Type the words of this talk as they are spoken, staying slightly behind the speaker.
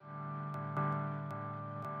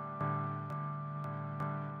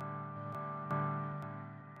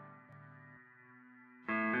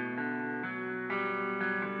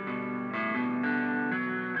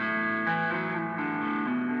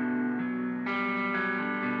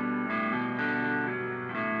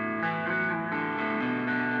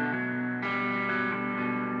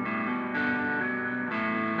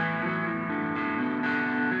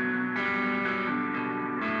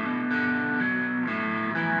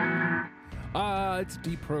It's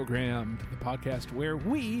Deprogrammed, the podcast where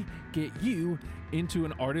we get you into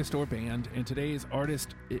an artist or band, and today's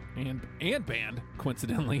artist and band,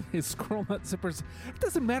 coincidentally, is Squirrel Nut Zippers. It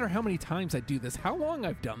doesn't matter how many times I do this, how long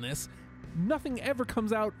I've done this, nothing ever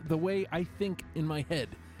comes out the way I think in my head.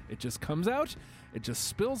 It just comes out, it just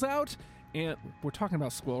spills out, and we're talking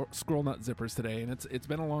about Squirrel Nut Zippers today, and it's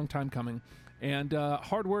been a long time coming. And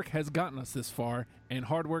hard work has gotten us this far, and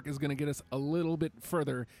hard work is going to get us a little bit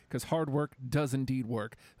further because hard work does indeed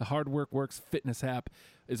work. The Hard Work Works fitness app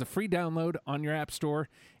is a free download on your app store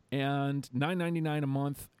and $9.99 a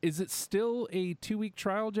month. Is it still a 2-week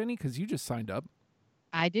trial, Jenny? Because you just signed up.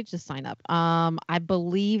 I did just sign up. I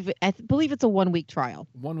believe it's a 1-week trial.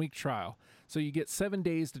 1-week trial. So you get 7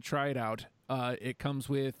 days to try it out. It comes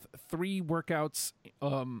with 3 workouts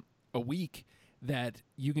a week that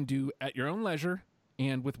you can do at your own leisure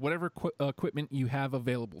and with whatever equipment you have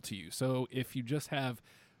available to you. So if you just have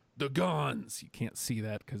the guns, you can't see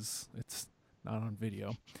that because it's not on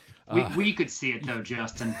video. We could see it though,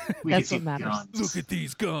 Justin. We That's could see what matters. guns. Look at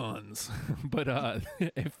these guns. But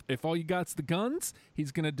if all you got's the guns,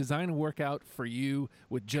 he's going to design a workout for you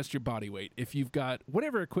with just your body weight. If you've got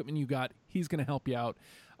whatever equipment you got, he's going to help you out.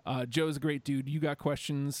 Joe's a great dude. You got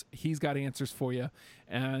questions, he's got answers for you.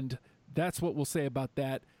 And that's what we'll say about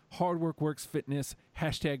that. Hard Work Works Fitness,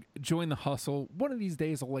 hashtag join the hustle. One of these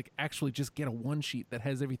days I'll actually just get a one sheet that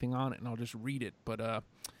has everything on it and I'll just read it. But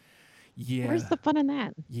yeah. Where's the fun in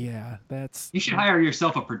that? Yeah, that's... You should hire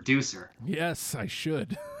yourself a producer. Yes, I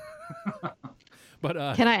should. But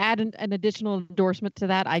Can I add an additional endorsement to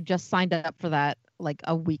that? I just signed up for that like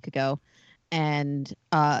a week ago. And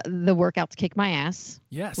the workouts kick my ass.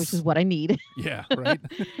 Yes. Which is what I need. Yeah, right.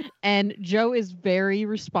 And Joe is very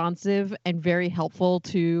responsive and very helpful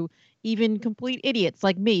to even complete idiots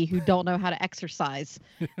like me who don't know how to exercise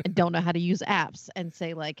and don't know how to use apps and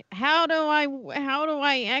say like, how do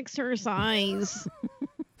I exercise?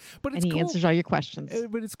 But it's and he cool. answers all your questions.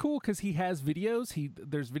 But it's cool because he has videos.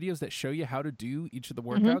 There's videos that show you how to do each of the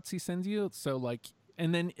workouts he sends you. So like,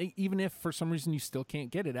 and then even if for some reason you still can't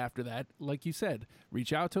get it after that, like you said,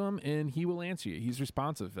 reach out to him and he will answer you. He's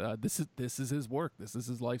responsive. This is his work. This is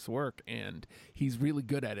his life's work, and he's really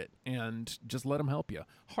good at it. And just let him help you.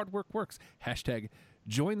 Hard Work Works. Hashtag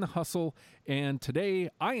join the hustle. And today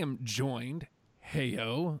I am joined.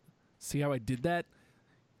 Heyo. See how I did that?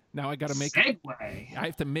 Now I got to make segue. I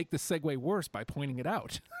have to make the segue worse by pointing it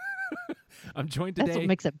out. I'm joined today. That's what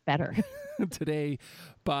makes it better. Today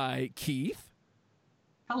by Keith.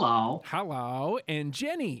 Hello. Hello, and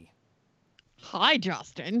Jenny. Hi,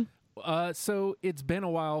 Justin. So it's been a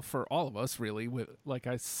while for all of us, really.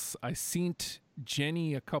 I seen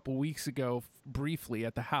Jenny a couple weeks ago briefly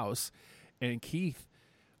at the house, and Keith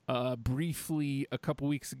briefly a couple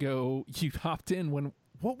weeks ago. You hopped in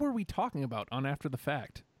what were we talking about on After the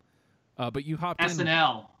Fact? But you hopped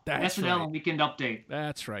SNL. in. SNL right. and Weekend Update.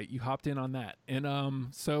 That's right. You hopped in on that, and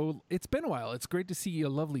so it's been a while. It's great to see your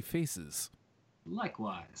lovely faces.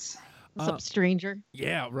 Likewise. What's up, stranger?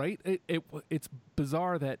 Yeah, right? It's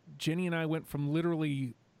bizarre that Jenny and I went from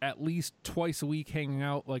literally at least twice a week hanging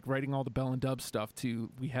out, like writing all the Bell and Dubs stuff, to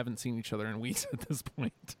we haven't seen each other in weeks at this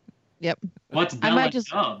point. Yep. What's Bell and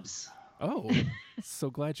Dubs? Oh, so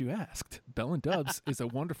glad you asked. Bell and Dubs is a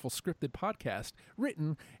wonderful scripted podcast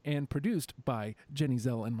written and produced by Jenny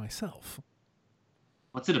Zell and myself.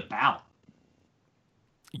 What's it about?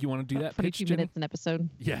 You want to do that pitch, 22 Jenny? minutes an episode.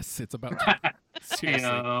 Yes, it's about...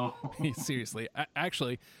 Seriously. Seriously.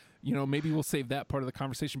 Actually, maybe we'll save that part of the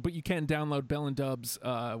conversation, but you can download Bell and Dubs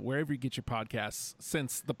wherever you get your podcasts.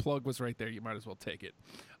 Since the plug was right there, you might as well take it.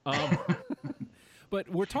 But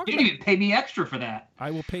we're talking... You didn't even pay me extra for that.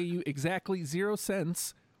 I will pay you exactly 0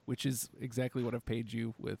 cents, which is exactly what I've paid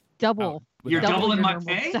you with... Double. You're doubling my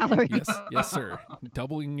pay? Salary. Yes, sir.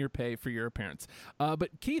 Doubling your pay for your appearance.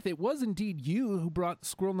 But Keith, it was indeed you who brought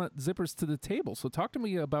Squirrel Nut Zippers to the table. So talk to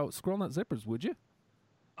me about Squirrel Nut Zippers, would you?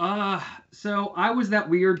 So I was that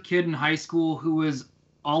weird kid in high school who was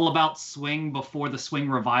all about swing before the swing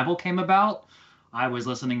revival came about. I was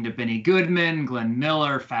listening to Benny Goodman, Glenn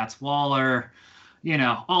Miller, Fats Waller,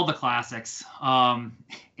 all the classics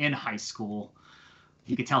in high school.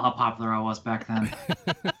 You could tell how popular I was back then.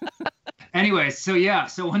 Anyways, so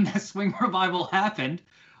when the swing revival happened,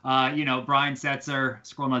 Brian Setzer,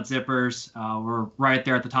 Squirrel Nut Zippers were right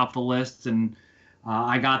there at the top of the list, and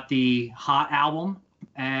I got the Hot album,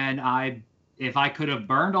 and if I could have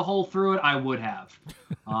burned a hole through it, I would have.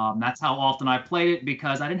 That's how often I played it,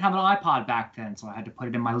 because I didn't have an iPod back then, so I had to put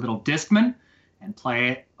it in my little Discman and play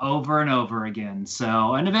it over and over again.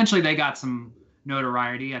 So, and eventually they got some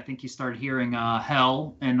notoriety. I think you started hearing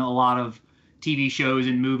Hell in a lot of TV shows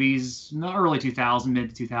and movies in the early 2000s,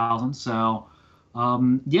 mid 2000s. So,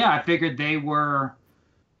 yeah, I figured they were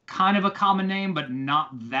kind of a common name, but not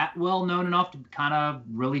that well known enough to kind of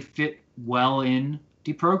really fit well in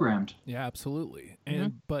Deprogrammed. Yeah, absolutely.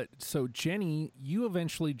 And but so Jennie, you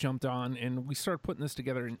eventually jumped on, and we started putting this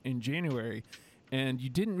together in January. And you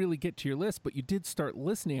didn't really get to your list, but you did start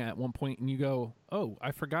listening at one point, and you go, "Oh,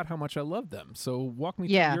 I forgot how much I love them." So walk me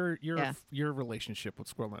through your relationship with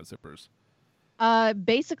Squirrel Nut Zippers.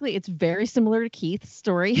 Basically, it's very similar to Keith's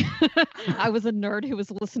story. I was a nerd who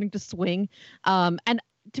was listening to swing, and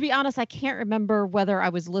to be honest, I can't remember whether I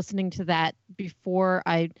was listening to that before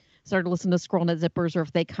I started listening to Squirrel Nut Zippers, or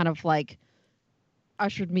if they kind of like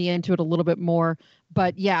ushered me into it a little bit more.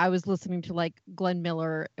 But yeah, I was listening to like Glenn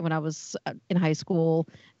Miller when I was in high school,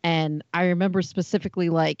 and I remember specifically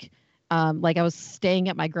like I was staying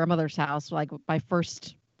at my grandmother's house, like my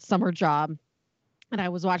first summer job, and I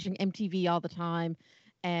was watching MTV all the time,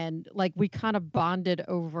 and like we kind of bonded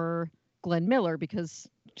over Glenn Miller because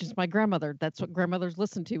just my grandmother, that's what grandmothers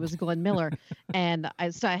listened to, was Glenn Miller. And I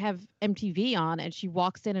have MTV on, and she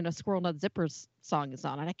walks in and a Squirrel Nut Zippers song is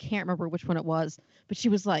on, and I can't remember which one it was, but she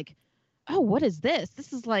was like, "Oh, what is this?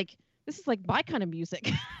 This is like my kind of music."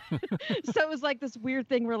 So it was like this weird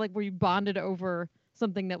thing where like we bonded over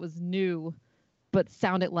something that was new but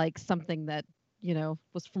sounded like something that, you know,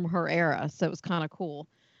 was from her era. So it was kind of cool.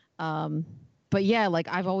 But yeah, like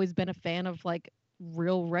I've always been a fan of like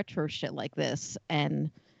real retro shit like this, and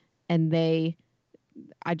I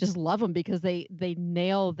just love them because they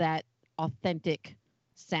nail that authentic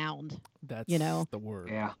sound. That's the word.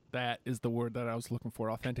 Yeah, that is the word that I was looking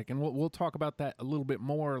for, authentic. And we'll talk about that a little bit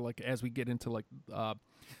more like as we get into like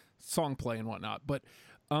song play and whatnot. But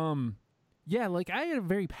yeah, like I had a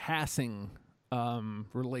very passing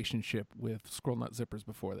relationship with Squirrel Nut Zippers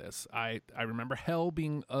before this. I remember Hell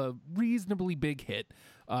being a reasonably big hit.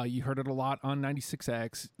 You heard it a lot on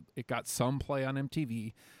 96X. It got some play on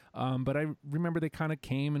MTV. But I remember they kind of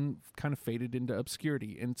came and kind of faded into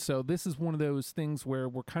obscurity. And so this is one of those things where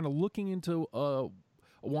we're kind of looking into a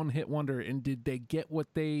one-hit wonder, and did they get what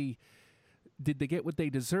they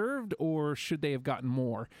deserved, or should they have gotten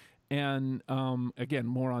more? And again,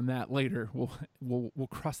 more on that later. We'll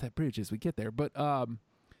cross that bridge as we get there. But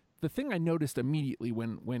the thing I noticed immediately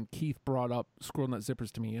when Keith brought up Squirrel Nut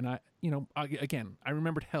Zippers to me, and I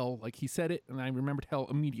remembered Hell, like he said it, and I remembered Hell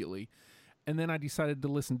immediately. And then I decided to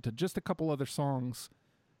listen to just a couple other songs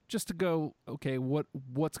just to go, okay,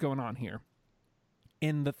 what's going on here?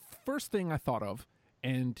 And the first thing I thought of,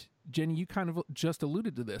 and Jennie, you kind of just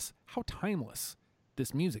alluded to this, how timeless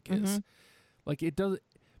this music is. Like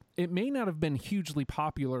it may not have been hugely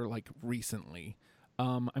popular like recently.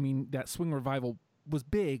 I mean, that swing revival was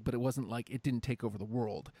big, but it wasn't like it didn't take over the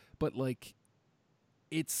world. But like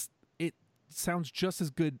it sounds just as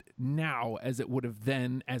good now as it would have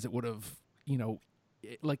then, as it would have, you know,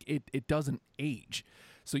 it doesn't age.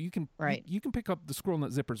 So you can pick up the Squirrel Nut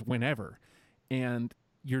Zippers whenever, and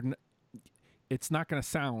it's not going to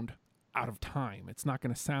sound out of time. It's not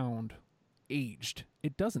going to sound aged.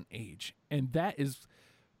 It doesn't age. And that's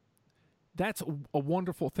a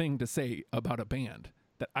wonderful thing to say about a band,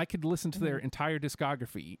 that I could listen to their entire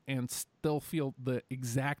discography and still feel the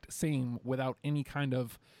exact same without any kind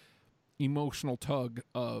of emotional tug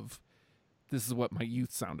of this is what my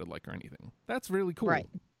youth sounded like or anything. That's really cool. Right.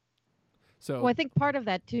 So well, I think part of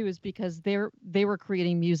that too is because they were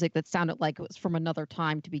creating music that sounded like it was from another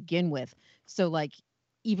time to begin with. So like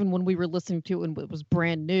even when we were listening to it and it was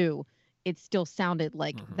brand new, it still sounded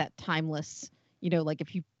like that timeless, you know, like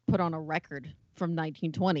if you put on a record from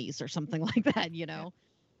 1920s or something like that, you know.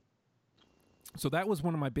 So that was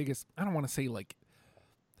one of my biggest, I don't want to say like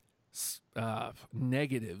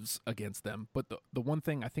negatives against them, but the one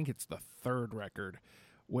thing, I think it's the third record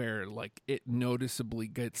where like it noticeably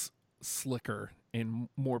gets slicker and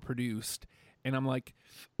more produced, and I'm like,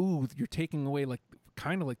 ooh, you're taking away like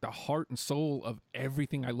kind of like the heart and soul of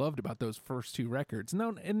everything I loved about those first two records.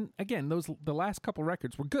 No, and again, the last couple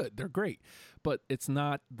records were good, they're great, but it's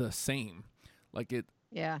not the same. Like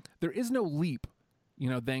there is no leap, you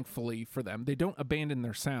know, thankfully for them. They don't abandon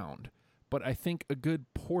their sound. But I think a good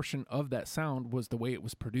portion of that sound was the way it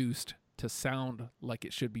was produced to sound like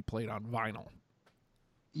it should be played on vinyl.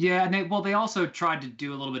 Yeah, and they also tried to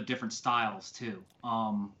do a little bit different styles too.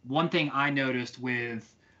 One thing I noticed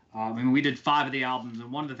with, I mean, we did 5 of the albums, and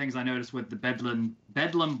one of the things I noticed with the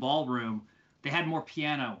Bedlam Ballroom, they had more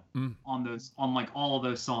piano on like all of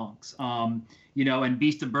those songs. You know, and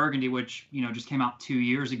Beast of Burgundy, which, you know, just came out 2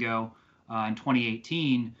 years ago in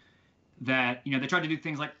 2018. That, you know, they tried to do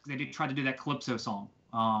things like tried to do that Calypso song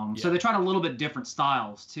So they tried a little bit different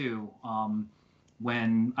styles too.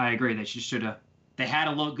 When I agree they should have. They had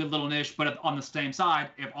a good little niche, but on the same side,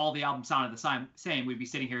 if all the albums sounded the same, we'd be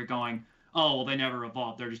sitting here going, "Oh, well, they never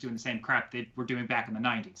evolved. They're just doing the same crap they were doing back in the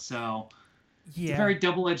 '90s." So it's a very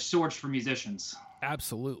double-edged sword for musicians.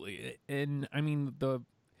 Absolutely, and I mean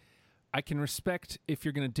I can respect if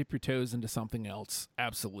you're going to dip your toes into something else.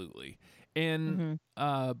 Absolutely, and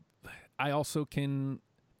I also can.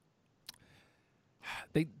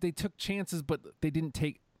 They took chances, but they didn't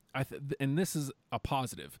take. And this is a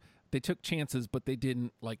positive. They took chances, but they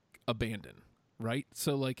didn't like abandon, right?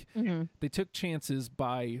 So like they took chances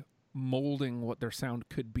by molding what their sound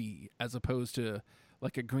could be, as opposed to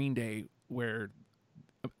like a Green Day, where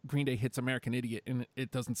Green Day hits American Idiot and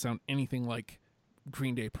it doesn't sound anything like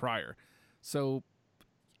Green Day prior. So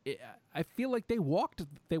I feel like they walked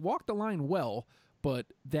the line well, but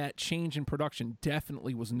that change in production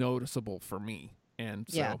definitely was noticeable for me. And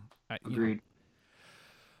so agreed.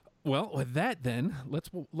 Well, with that, then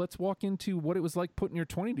let's walk into what it was like putting your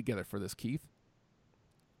 20 together for this, Keith.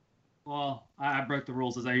 Well, I broke the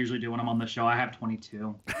rules as I usually do when I'm on the show. I have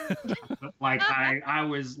 22. Like I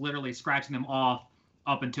was literally scratching them off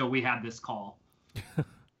up until we had this call.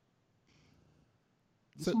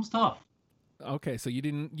 This one's tough. Okay, so you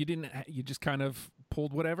just kind of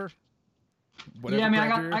pulled whatever. Yeah, I mean,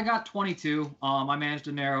 I got 22. I managed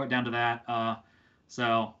to narrow it down to that.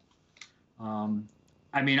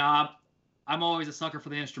 I mean, I'm always a sucker for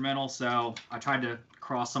the instrumental, so I tried to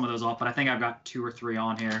cross some of those off, but I think I've got 2 or 3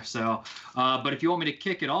 on here. So, but if you want me to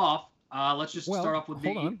kick it off, let's just start off with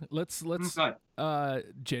hold on. Let's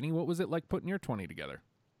Jennie, what was it like putting your 20 together?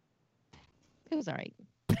 It was all right.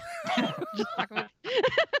 Just talk about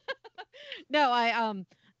No,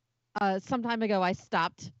 I some time ago I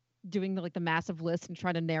stopped doing the massive list and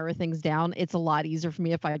trying to narrow things down. It's a lot easier for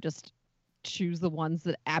me if I just choose the ones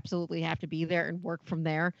that absolutely have to be there and work from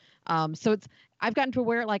there. So I've gotten to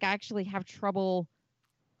where like I actually have trouble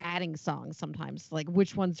adding songs sometimes. Like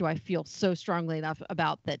which ones do I feel so strongly enough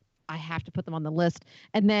about that I have to put them on the list?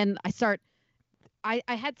 And then I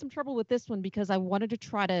had some trouble with this one because I wanted to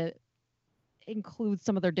try to include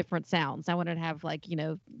some of their different sounds. I wanted to have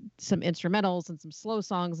some instrumentals and some slow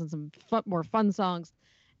songs and some more fun songs.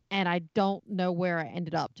 And I don't know where I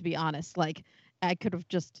ended up, to be honest. Like I could have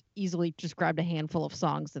just easily just grabbed a handful of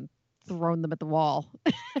songs and thrown them at the wall.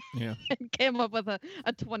 Yeah. And came up with a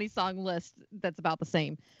 20-song list that's about the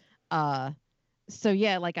same. So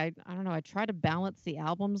yeah, like I don't know, I try to balance the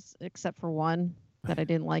albums except for one that I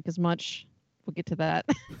didn't like as much. We'll get to that.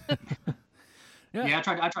 Yeah, I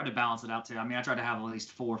tried to balance it out too. I mean, I tried to have at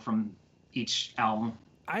least 4 from each album.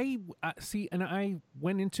 I see, and I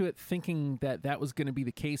went into it thinking that was going to be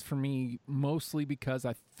the case for me, mostly because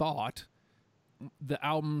I thought the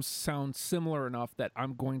albums sound similar enough that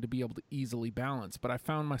I'm going to be able to easily balance. But I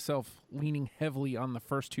found myself leaning heavily on the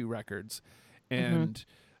first 2 records, and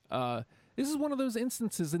this is one of those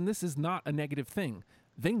instances, and this is not a negative thing.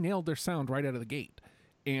 They nailed their sound right out of the gate,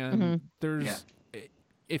 and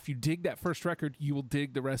if you dig that first record, you will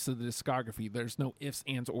dig the rest of the discography. There's no ifs,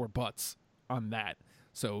 ands, or buts on that.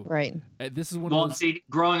 So this is one of those... See,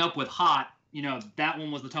 growing up with Hot, that one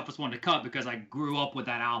was the toughest one to cut because I grew up with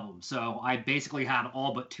that album. So I basically had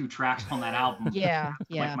all but 2 tracks on that album. Yeah.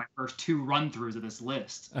 Like my first 2 run-throughs of this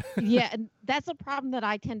list. Yeah, and that's a problem that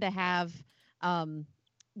I tend to have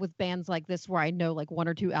with bands like this where I know like 1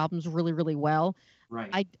 or 2 albums really, really well.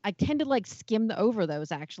 Right. I tend to like skim over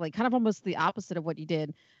those actually, kind of almost the opposite of what you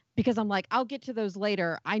did, because I'm like, I'll get to those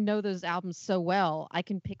later. I know those albums so well, I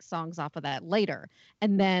can pick songs off of that later.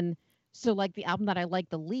 And then, so like the album that I like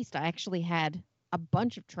the least, I actually had a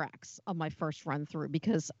bunch of tracks on my first run through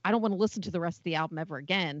because I don't want to listen to the rest of the album ever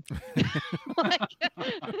again.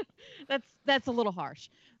 That's a little harsh,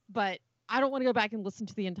 but I don't want to go back and listen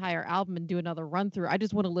to the entire album and do another run through. I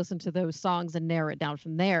just want to listen to those songs and narrow it down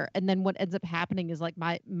from there. And then what ends up happening is like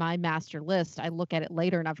my master list, I look at it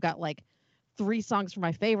later and I've got like 3 songs from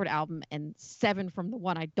my favorite album and 7 from the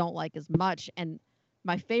one I don't like as much. And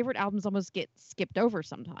my favorite albums almost get skipped over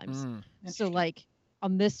sometimes. So like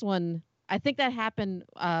on this one, I think that happened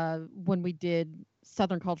when we did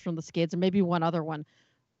Southern Culture and the Skids, or maybe one other one.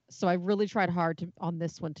 So I really tried hard on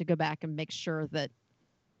this one to go back and make sure that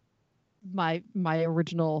my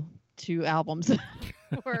original 2 albums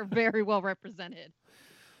were very well represented.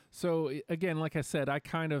 So again, like I said, I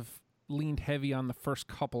kind of leaned heavy on the first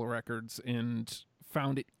couple of records and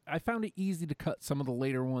found it easy to cut some of the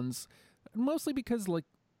later ones, mostly because like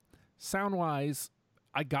sound wise,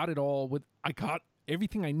 I got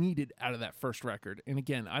everything I needed out of that first record. And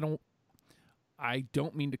again, I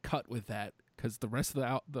don't mean to cut with that. because the rest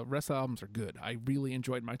of the albums are good. I really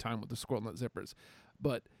enjoyed my time with the Squirrel Nut Zippers,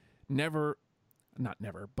 but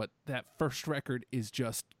but that first record is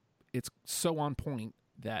just, it's so on point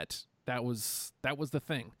that was the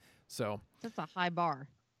thing. So That's a high bar.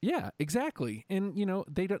 yeah, exactly. And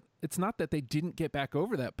it's not that they didn't get back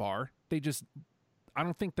over that bar. I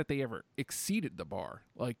don't think that they ever exceeded the bar.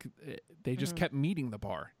 Like they just kept meeting the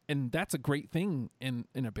bar. And that's a great thing in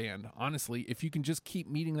a band. Honestly, if you can just keep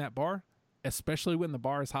meeting that bar, especially when the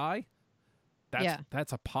bar is high,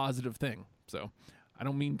 that's a positive thing. So I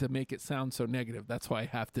don't mean to make it sound so negative. That's why I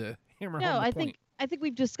have to hammer home the point. I think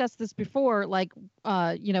we've discussed this before. Like,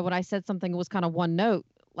 when I said something was kind of one note,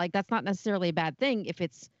 like that's not necessarily a bad thing if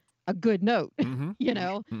it's a good note.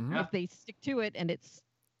 Mm-hmm. If they stick to it and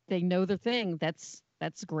they know their thing, that's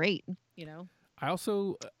great. I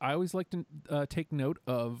always like to take note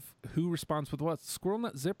of who responds with what. Squirrel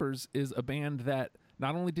Nut Zippers is a band that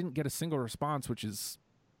not only didn't get a single response, which is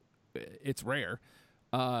it's rare.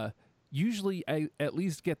 Usually I at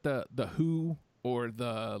least get the who or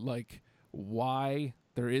the like why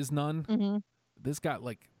there is none. Mm-hmm. This got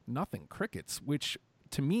like nothing, crickets, which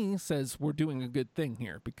to me says we're doing a good thing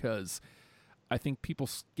here, because I think people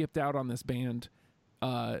skipped out on this band,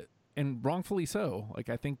 and wrongfully so. Like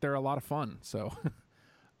I think they're a lot of fun. So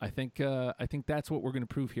I think that's what we're going to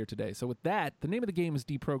prove here today. So with that, the name of the game is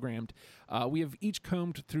Deprogrammed. We have each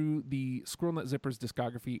combed through the Squirrel Nut Zippers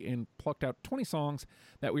discography and plucked out 20 songs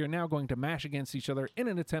that we are now going to mash against each other in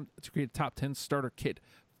an attempt to create a top 10 starter kit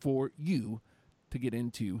for you to get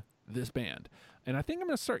into this band. And I think I'm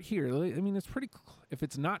going to start here. I mean, it's pretty. If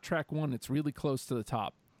it's not track one, it's really close to the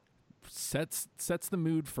top. Sets the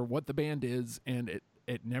mood for what the band is, and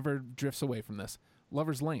it never drifts away from this.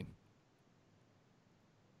 Lover's Lane.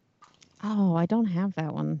 Oh, I don't have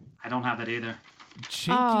that one. I don't have that either.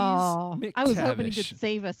 Jinkies McTavish. I was hoping you could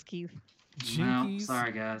save us, Keith. Jinkies No,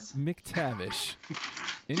 sorry guys. McTavish.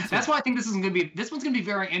 That's why I think this one's gonna be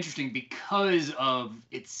very interesting because of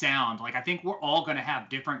its sound. Like I think we're all gonna have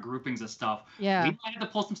different groupings of stuff. Yeah. We might have to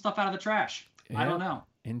pull some stuff out of the trash. I don't know.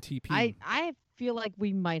 NTP. I feel like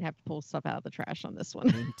we might have to pull stuff out of the trash on this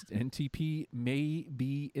one. NTP may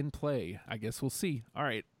be in play. I guess we'll see. All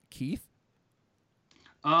right, Keith.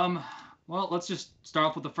 Well, let's just start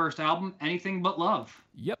off with the first album, Anything But Love.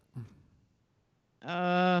 Yep.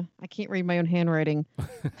 I can't read my own handwriting.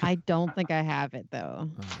 I don't think I have it though.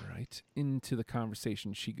 All right. Into the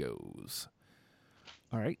conversation she goes.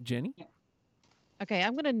 All right, Jennie. Okay,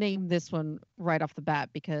 I'm going to name this one right off the bat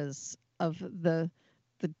because of the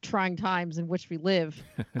trying times in which we live.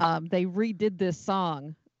 They redid this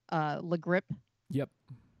song, Le Grip. Yep.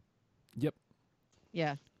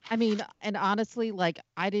 Yeah. I mean, and honestly, like,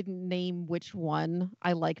 I didn't name which one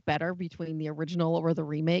I like better between the original or the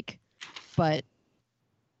remake, but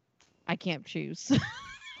I can't choose.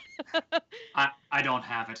 I don't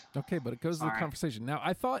have it. Okay, but it goes to the conversation. Now,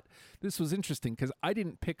 I thought this was interesting because I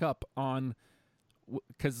didn't pick up on,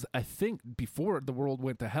 because I think before The World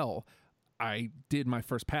Went to Hell, I did my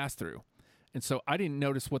first pass through. And so I didn't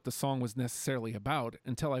notice what the song was necessarily about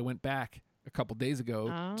until I went back a couple days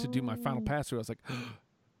ago to do my final pass through. I was like,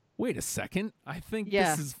 wait a second. I think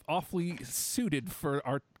this is awfully suited for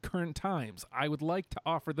our current times. I would like to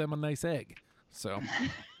offer them a nice egg. So,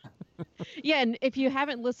 yeah, and if you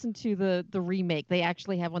haven't listened to the remake, they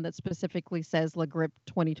actually have one that specifically says Le Grip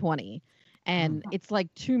 2020, and it's like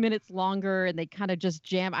 2 minutes longer, and they kind of just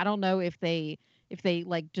jam. I don't know if they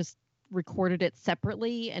like just recorded it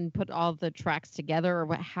separately and put all the tracks together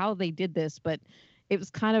or how they did this, but it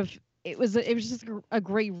was just a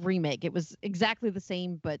great remake. It was exactly the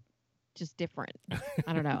same, but just different.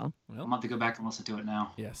 I don't know. Well, I'm going to have to go back and listen to it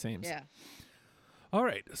now. Yeah, same. Yeah. All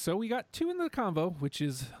right, so we got 2 in the convo,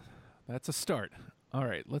 that's a start. All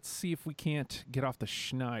right, let's see if we can't get off the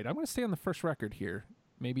schneid. I'm going to stay on the first record here.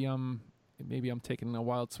 Maybe I'm taking a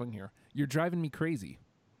wild swing here. You're Driving Me Crazy.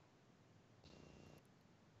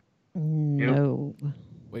 No.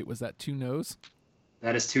 Wait, was that 2 no's?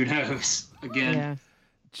 That is 2 no's again. Yeah.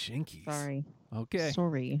 Jinkies. Sorry. Okay.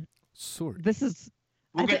 Sorry. This is.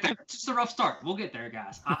 We'll get there. It's just a rough start. We'll get there,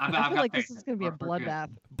 guys. I feel like this is going to be a bloodbath.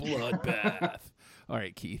 Bloodbath. All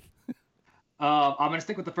right, Keith. I'm going to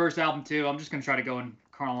stick with the first album, too. I'm just going to try to go in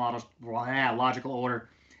chronological order.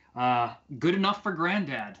 Good Enough for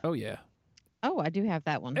Granddad. Oh, yeah. Oh, I do have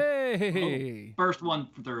that one. Hey! First one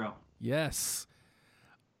through. Yes.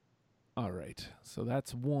 All right. So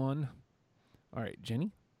that's 1. All right,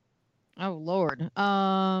 Jennie? Oh, Lord.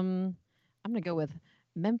 I'm going to go with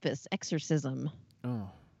Memphis Exorcism. Oh.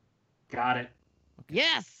 Got it. Okay.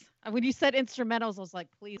 Yes. When you said instrumentals, I was like,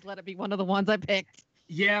 please let it be one of the ones I picked.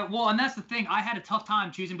 Yeah, well, and that's the thing. I had a tough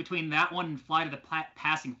time choosing between that one and Fly to the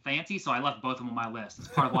Passing Fancy, so I left both of them on my list. It's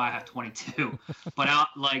part of why I have 22. But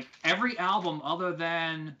like every album other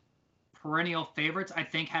than Perennial Favorites, I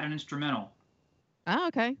think had an instrumental. Oh,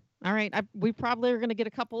 okay. All right. We probably are going to get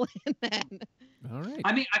a couple in then. All right.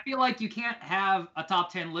 I mean, I feel like you can't have a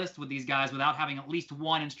top 10 list with these guys without having at least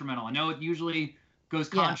one instrumental. I know it usually goes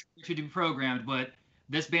contrary to be programmed, but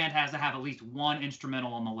this band has to have at least one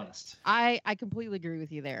instrumental on the list. I completely agree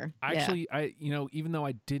with you there. Actually, even though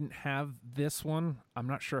I didn't have this one, I'm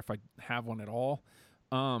not sure if I have one at all.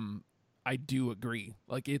 I do agree.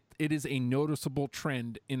 Like it is a noticeable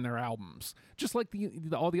trend in their albums. Just like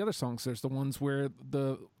all the other songs, there's the ones where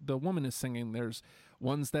the woman is singing. There's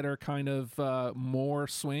ones that are kind of more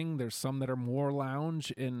swing. There's some that are more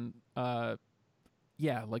lounge, and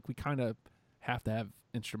like we kind of have to have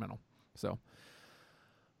instrumental. So,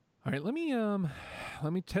 all right, let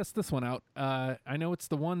me test this one out. I know it's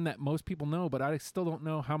the one that most people know, but I still don't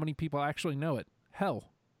know how many people actually know it. Hell.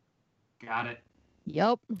 Got it.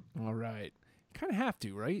 Yep. All right. Kind of have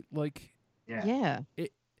to, right? Like, yeah.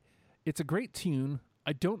 It's a great tune.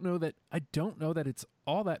 I don't know that it's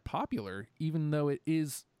all that popular, even though it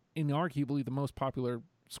is inarguably the most popular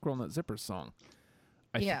Squirrel Nut Zippers song.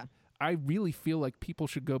 I really feel like people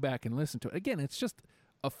should go back and listen to it. Again, it's just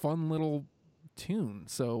a fun little tune.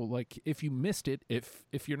 So, like, if you missed it,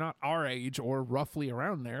 if you're not our age or roughly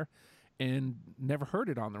around there and never heard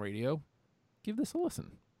it on the radio, give this a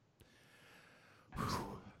listen.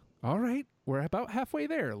 All right. We're about halfway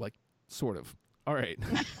there, like, sort of. All right.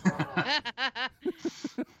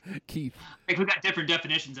 Keith. I think we've got different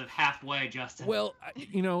definitions of halfway, Justin. Well,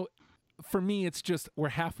 for me, it's just we're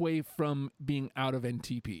halfway from being out of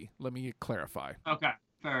NTP. Let me clarify. Okay.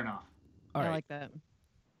 Fair enough. All right. I like that.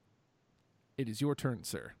 It is your turn,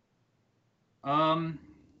 sir.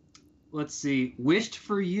 Let's see. Wished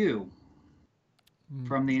for You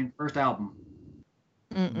from the first album.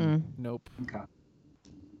 Nope. Okay.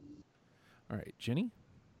 All right, Jenny?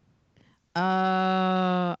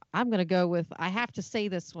 I'm gonna go with. I have to say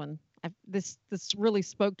this one. This really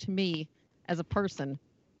spoke to me as a person.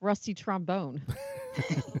 Rusty Trombone.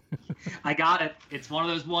 I got it. It's one of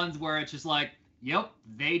those ones where it's just like, yep,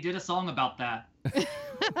 they did a song about that.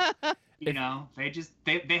 They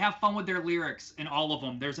have fun with their lyrics in all of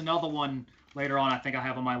them. There's another one later on I think I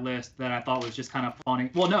have on my list that I thought was just kind of funny.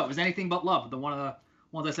 Well, no, it was Anything But Love. The one of the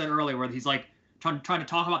ones I said earlier where he's like trying to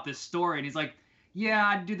talk about this story, and he's like, yeah,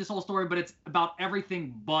 I do this whole story, but it's about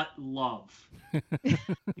everything but love.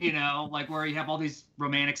 Like where you have all these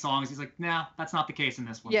romantic songs. He's like, nah, that's not the case in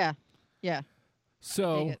this one. Yeah.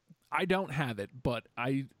 So I don't have it, but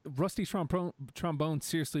Rusty Trombone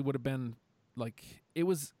seriously would have been like, it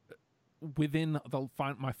was within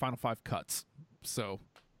my final five cuts. So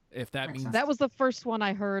if that means that was the first one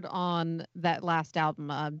I heard on that last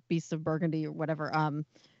album, Beasts of Burgundy or whatever.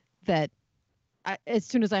 As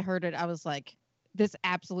soon as I heard it, I was like, this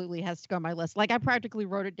absolutely has to go on my list. Like, I practically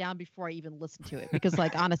wrote it down before I even listened to it because,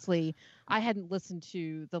 like, honestly, I hadn't listened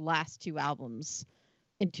to the last two albums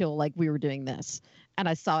until, like, we were doing this. And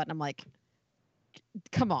I saw it and I'm like,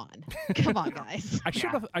 come on, guys.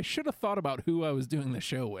 I should have thought about who I was doing the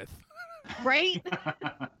show with. Right?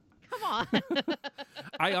 Come on.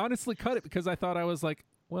 I honestly cut it because I thought I was like,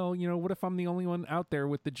 well, what if I'm the only one out there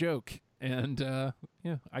with the joke? And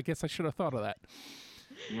I guess I should have thought of that.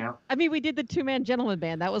 Yeah. I mean, we did the two-man gentleman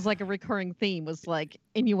band. That was like a recurring theme, was like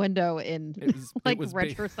innuendo in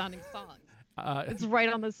retro sounding songs. It's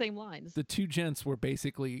right on the same lines. The two gents were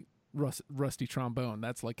basically Rusty Trombone.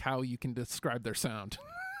 That's like how you can describe their sound.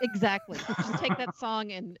 Exactly. Just take that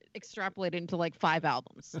song and extrapolate it into like 5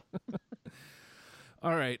 albums.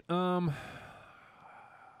 All right.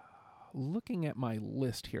 Looking at my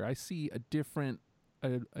list here, I see a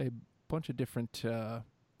bunch of different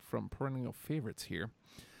from perennial favorites here.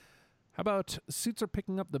 How about Suits Are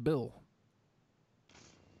Picking Up the Bill?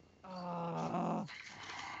 No,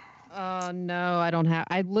 I don't have.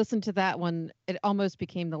 I listened to that one. It almost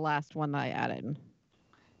became the last one that I added.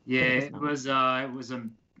 Yeah, it was a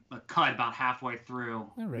cut about halfway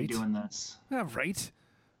through doing this. All right.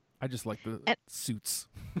 I just like the suits.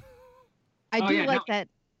 I do like that.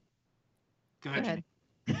 Go ahead.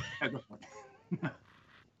 Go for it.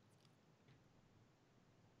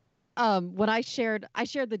 When I shared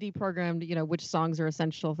the deprogrammed, which songs are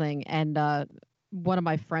essential thing, and one of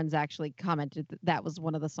my friends actually commented that was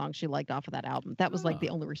one of the songs she liked off of that album. That was like the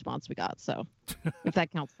only response we got. So if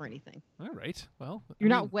that counts for anything. All right. Well, you're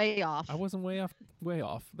not way off. I wasn't way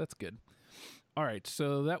off. That's good. All right.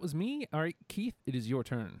 So that was me. All right, Keith, it is your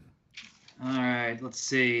turn. All right, let's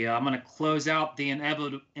see. I'm going to close out the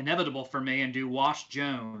inevitable for me and do Wash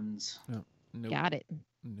Jones. Oh, nope. Got it.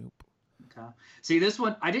 Nope. Okay. See, this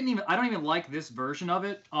one I don't even like this version of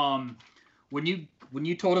it. When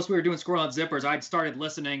you told us we were doing Squirrel Nut Zippers, I'd started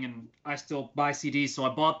listening, and I still buy CDs, so I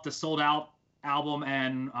bought the Sold Out album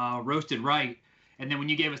and Roasted Right. And then when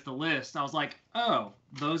you gave us the list, I was like, oh,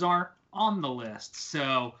 those aren't on the list.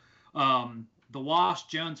 So the Wash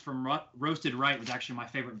Jones from Roasted Right was actually my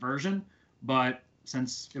favorite version, but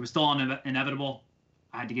since it was still on Inevitable,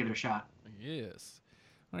 I had to give it a shot. Yes.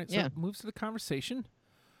 All right, so it moves to the conversation.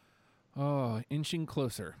 Oh, inching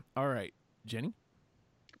closer. All right, Jenny?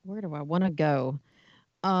 Where do I want to go?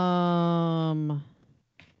 I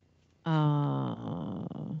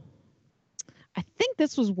think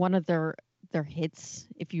this was one of their hits,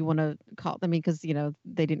 if you want to call them, because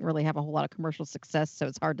they didn't really have a whole lot of commercial success, so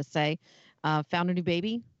it's hard to say. Found a New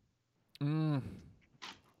Baby. No.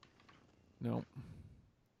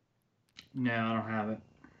 No, I don't have it.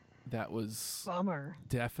 That was Bummer.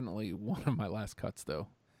 definitely one of my last cuts, though.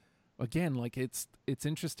 Again, like it's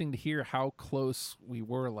interesting to hear how close we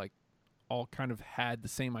were. Like, all kind of had the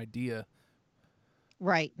same idea,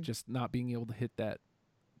 right? Just not being able to hit that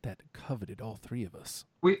coveted all three of us.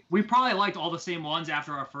 We probably liked all the same ones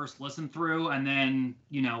after our first listen through, and then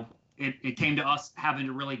it came to us having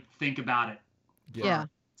to really think about it. Yeah.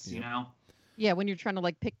 Yeah, when you're trying to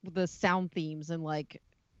like pick the sound themes and like,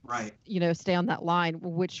 right, stay on that line.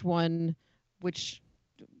 Which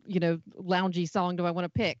loungy song do I want to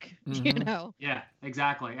pick? Mm-hmm. Yeah,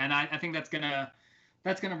 exactly. And I think that's gonna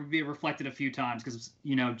be reflected a few times, because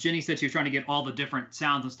Jenny said she was trying to get all the different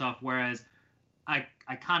sounds and stuff, whereas I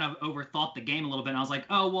kind of overthought the game a little bit, and I was like,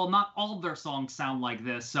 oh well, not all of their songs sound like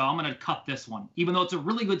this, so I'm gonna cut this one, even though it's a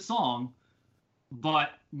really good song,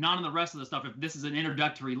 but none of the rest of the stuff. If this is an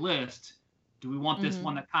introductory list, do we want this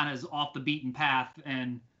one that kind of is off the beaten path?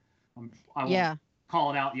 And I won't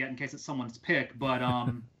call it out yet in case it's someone's pick, but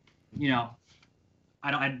I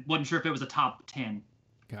wasn't sure if it was a top 10.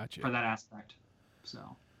 Gotcha. For that aspect. So,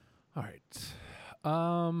 all right.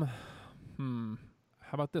 How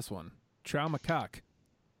about this one? Trauma Cock.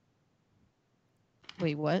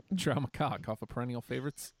 Wait, what? Trauma Cock off of Perennial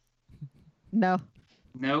Favorites. No.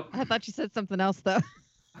 Nope. I thought you said something else though.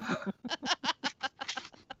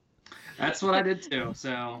 That's what I did too.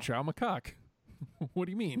 So Trauma Cock. What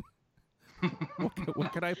do you mean?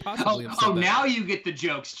 What could I possibly have said? Oh, now you get the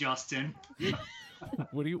jokes, Justin.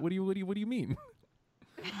 What do you mean?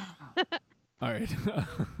 All right.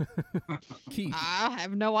 Keith. I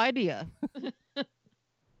have no idea.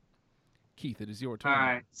 Keith, it is your turn. All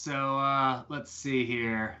right. So let's see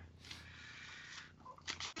here.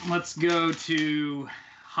 Let's go to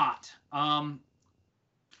Hot.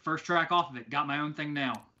 First track off of it. Got My Own Thing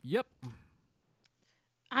Now. Yep.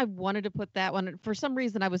 I wanted to put that one. For some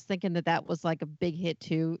reason, I was thinking that was like a big hit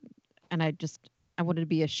too, and I wanted to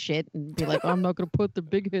be a shit and be like, I'm not going to put the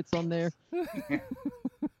big hits on there.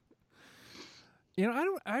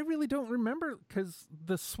 I really don't remember, because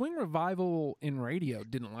the swing revival in radio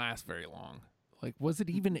didn't last very long. Like, was it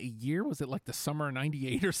even a year? Was it like the summer of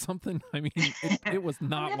 '98 or something? I mean, it was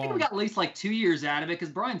not long. I think we got at least like 2 years out of it, because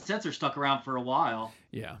Brian Setzer stuck around for a while.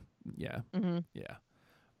 Yeah. Mm-hmm. Yeah.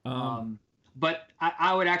 But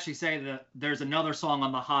I would actually say that there's another song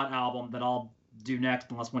on the Hot album that I'll do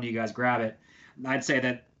next, unless one of you guys grab it. I'd say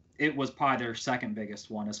that it was probably their second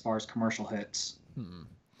biggest one as far as commercial hits.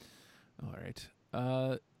 All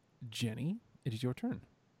right. Jenny, it is your turn.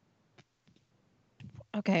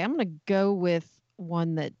 Okay, I'm going to go with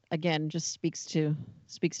one that, again, just speaks to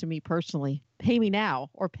me personally. Pay Me Now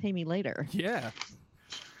or Pay Me Later. Yeah.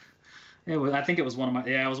 I think it was one of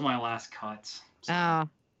my last cuts. So.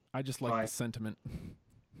 I just like the sentiment.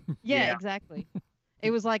 Yeah, exactly.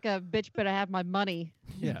 It was like a bitch better have my money.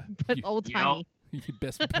 Yeah. But old-timey. You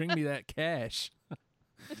best bring me that cash. All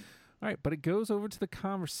right, but it goes over to the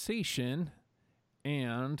conversation,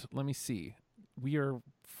 and let me see. We are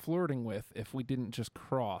flirting with if we didn't just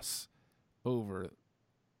cross over.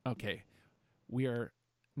 Okay. We are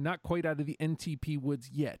not quite out of the NTP woods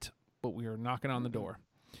yet, but we are knocking on the door.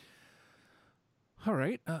 All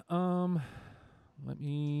right. Let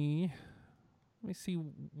me see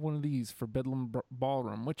one of these for Bedlam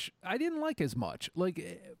Ballroom, which I didn't like as much.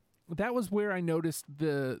 Like, that was where I noticed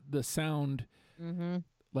the sound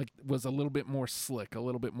like was a little bit more slick, a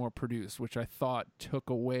little bit more produced, which I thought took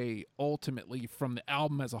away ultimately from the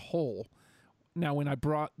album as a whole. Now, when I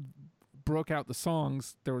broke out the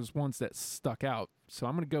songs, there was ones that stuck out. So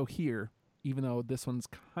I'm going to go here, even though this one's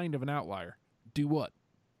kind of an outlier. Do what?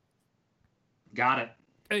 Got it.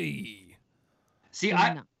 Hey. See,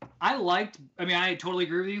 No. I totally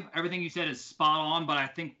agree with you. Everything you said is spot on, but I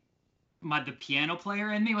think the piano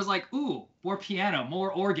player in me was like, ooh, more piano,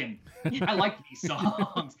 more organ. I like these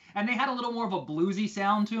songs. And they had a little more of a bluesy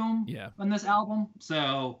sound to them on this album.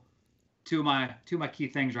 So two of my key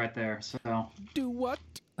things right there. So Do what?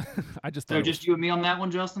 I just thought so just you and me on that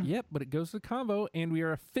one, Justin? Yep, but it goes to the combo, and we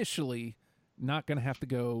are officially not going to have to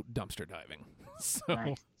go dumpster diving. So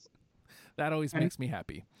Nice. that always makes me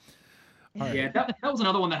happy. All right. Yeah, that was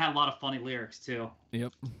another one that had a lot of funny lyrics too.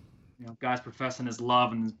 Yep. You know, guy's professing his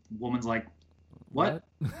love, and the woman's like, "What?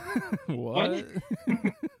 What? What?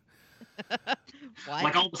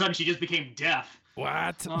 Like all of a sudden, she just became deaf.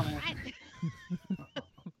 What?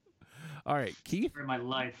 All right, Keith. For my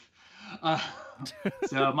life.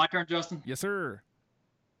 So my turn, Justin. Yes, sir.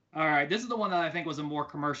 All right, this is the one that I think was a more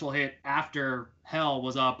commercial hit after Hell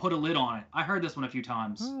was Put a Lid on It. I heard this one a few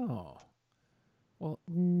times. Oh. Well,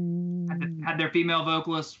 Had their female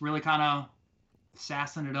vocalist really kind of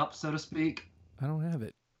sassing it up, so to speak. I don't have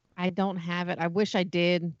it. I don't have it. I wish I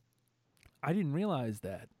did. I didn't realize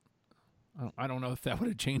that. I don't know if that would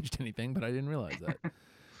have changed anything, but I didn't realize that.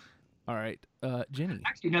 All right, Jennie.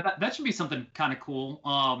 Actually, no, that should be something kind of cool.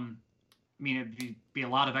 I mean, it'd be a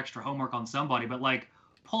lot of extra homework on somebody, but like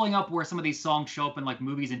pulling up where some of these songs show up in like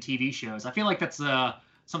movies and TV shows. I feel like that's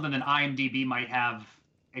something that IMDb might have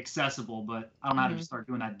accessible, but I don't know how to just start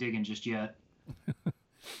doing that digging just yet.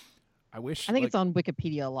 I wish. I think it's on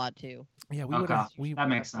Wikipedia a lot too. Yeah, that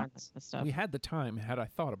makes sense. Stuff. We had the time had I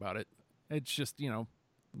thought about it. It's just, the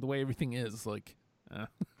way everything is, like,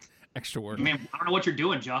 extra work. I mean, I don't know what you're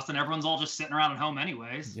doing, Justin. Everyone's all just sitting around at home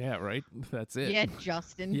anyways. Yeah, right? That's it. Yeah,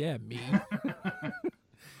 Justin. Yeah, me.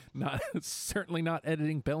 Certainly not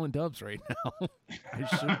editing Bell and Dubs right now. I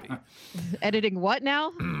should be. Editing what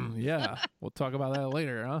now? Yeah, we'll talk about that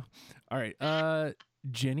later, huh? All right.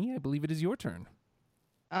 Jennie, I believe it is your turn.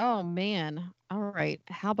 Oh, man. All right.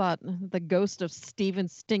 How about the ghost of Stephen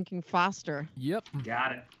Stinking Foster? Yep.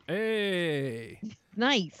 Got it. Hey.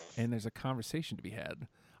 Nice. And there's a conversation to be had.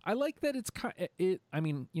 I like that it's it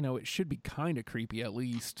should be kind of creepy, at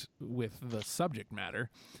least with the subject matter.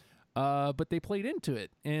 But they played into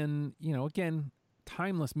it. And, again,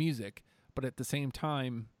 timeless music, but at the same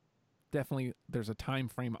time, definitely there's a time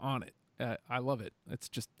frame on it. I love it.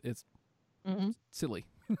 It's silly.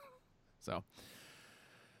 So,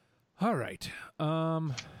 all right.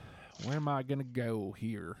 Where am I going to go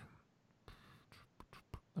here?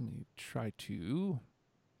 Let me try to...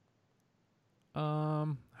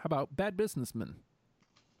 how about Bad Businessman?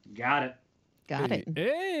 Got it. Got it.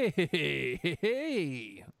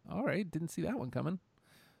 Hey. All right. Didn't see that one coming.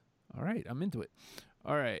 All right. I'm into it.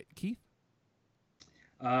 All right. Keith?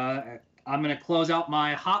 I'm going to close out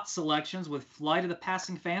my hot selections with Flight of the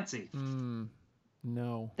Passing Fancy.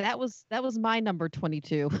 No. That was my number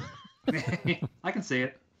 22. I can see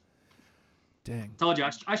it. Dang. Told you,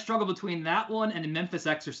 I struggle between that one and the Memphis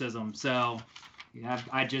Exorcism. So yeah,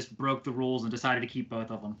 I just broke the rules and decided to keep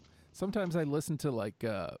both of them. Sometimes I listen to like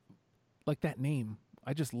that name.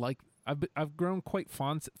 I just like. I've grown quite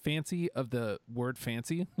fancy of the word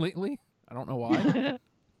fancy lately. I don't know why.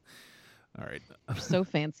 All right. You're so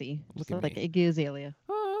fancy. Look So at like me. Iggy Azalea.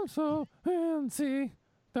 I'm so fancy.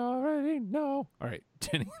 Already know. All right,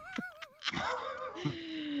 Jennie.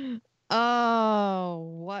 Oh,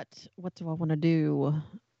 what do I want to do?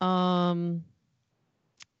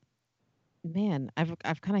 Man,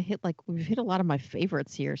 I've kind of we've hit a lot of my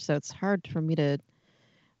favorites here, so it's hard for me to.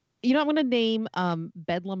 I'm going to name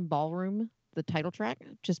Bedlam Ballroom, the title track,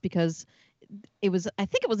 just because I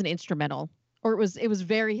think it was an instrumental, or it was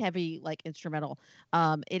very heavy, like instrumental.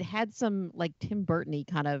 It had some like Tim Burton-y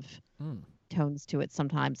kind of tones to it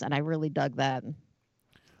sometimes, and I really dug that.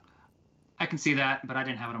 I can see that, but I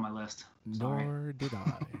didn't have it on my list. Sorry. Nor did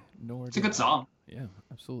I. It's a good song. Yeah,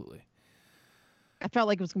 absolutely. I felt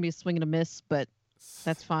like it was going to be a swing and a miss, but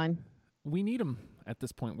that's fine. We need them at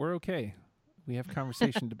this point. We're okay. We have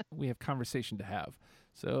conversation. We have conversation to have.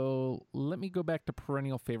 So let me go back to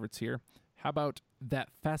perennial favorites here. How about That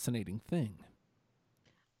Fascinating Thing?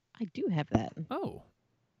 I do have that. Oh,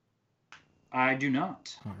 I do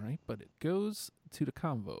not. all right, but it goes to the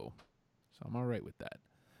convo, so I'm all right with that.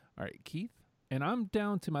 All right, Keith, and I'm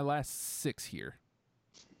down to my last 6 here.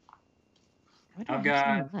 Why do I I've have so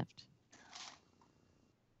many got- left.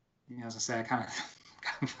 Yeah, as I say,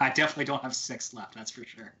 I definitely don't have 6 left. That's for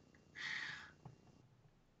sure.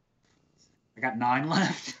 I got 9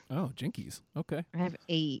 left. Oh, jinkies. Okay, I have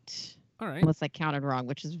 8, all right. unless I counted wrong,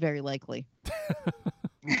 which is very likely.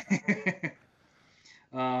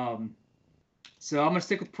 So I'm gonna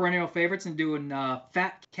stick with perennial favorites and doing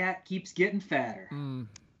Fat Cat Keeps Getting Fatter.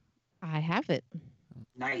 I have it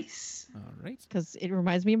Nice. All right. because it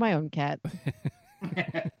reminds me of my own cat.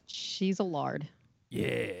 She's a lard.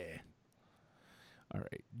 Yeah. All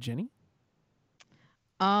right, Jenny.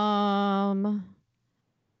 I'm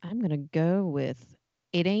gonna go with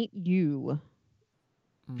 "It Ain't You."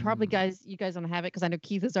 Probably, you guys don't have it because I know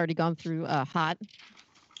Keith has already gone through "Hot."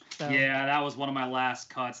 So Yeah, that was one of my last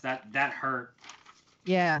cuts. That hurt.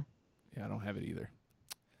 yeah, Yeah, I don't have it either.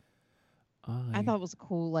 I thought it was a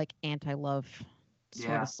cool like anti-love sort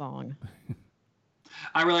Yeah. of song.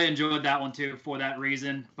 I really enjoyed that one too for that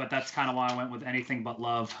reason, but that's kind of why I went with Anything But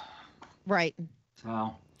Love. Right.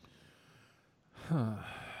 So.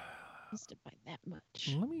 Missed it by that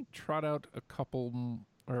much. Let me trot out a couple,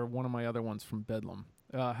 or one of my other ones from Bedlam.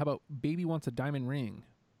 How about Baby Wants a Diamond Ring?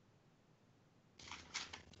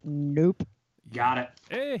 Nope. Got it.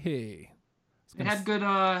 Hey. It had good.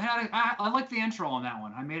 I like the intro on that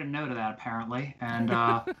one. I made a note of that apparently, and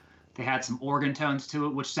they had some organ tones to it,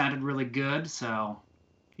 which sounded really good. So,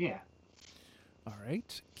 yeah. All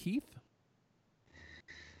right, Keith.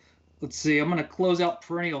 Let's see. I'm gonna close out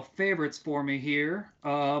perennial favorites for me here.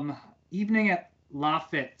 Evening at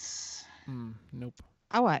Lafitte's. Nope.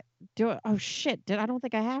 Oh, I do it. Oh shit! I don't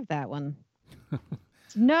think I have that one.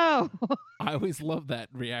 No. I always love that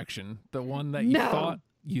reaction. The one that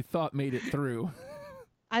you thought made it through.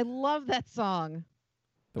 I love that song,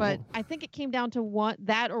 but I think it came down to one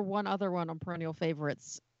other one on perennial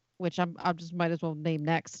favorites, which I'll just might as well name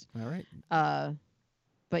next. All right.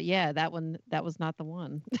 But yeah, that was not the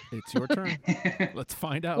one. It's your turn. Let's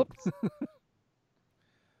find out.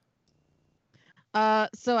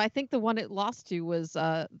 So I think the one it lost to was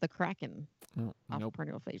the Kraken. Oh, nope.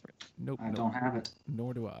 Perennial favorite. Nope. I don't have it.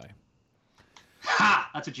 Nor do I. Ha!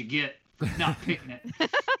 That's what you get for not picking it.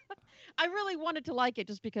 I really wanted to like it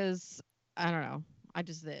just because I don't know. I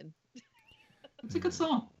just did. It's a good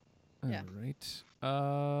song. Yeah. All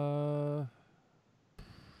right.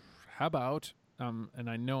 How about and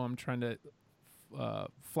I know I'm trying to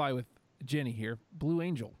fly with Jenny here. Blue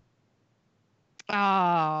Angel.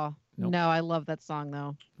 Oh Nope. no, I love that song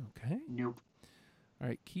though. Okay. Nope. All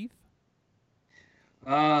right, Keith.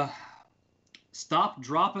 Stop,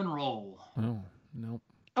 Drop, and Roll. Oh, nope.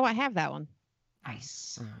 Oh, I have that one.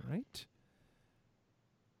 Nice. All right.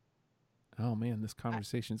 Oh man, this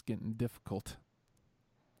conversation's getting difficult.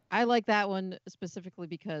 I like that one specifically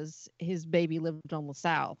because his baby lived on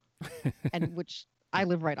LaSalle, and which I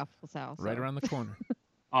live right off LaSalle. So. Right around the corner.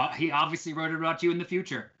 He obviously wrote it about you in the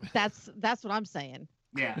future. That's what I'm saying.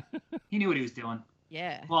 Yeah, he knew what he was doing.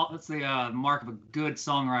 Yeah. Well, that's the mark of a good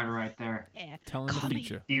songwriter right there. Yeah. Telling the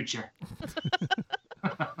future. Future.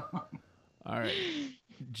 All right,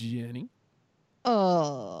 Jenny.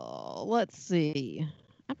 Oh, let's see.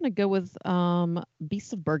 I'm gonna go with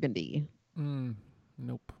Beasts of Burgundy.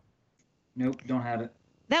 Nope. Nope, don't have it.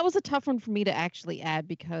 That was a tough one for me to actually add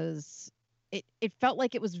because it felt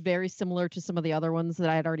like it was very similar to some of the other ones that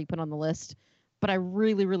I had already put on the list, but I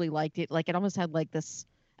really, really liked it. Like it almost had like this,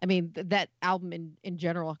 I mean, that album in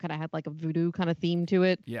general kind of had like a voodoo kind of theme to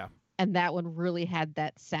it. Yeah. And that one really had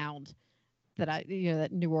that sound that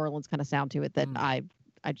that New Orleans kind of sound to it that I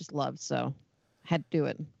just loved. So I had to do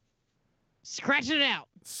it. Scratch it out.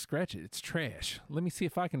 Scratch it. It's trash. Let me see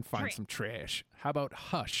if I can find some trash. How about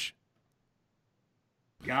Hush?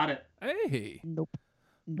 Got it. Hey. Nope.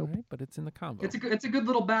 All right, but it's in the combo. It's a good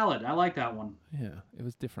little ballad. I like that one. Yeah, it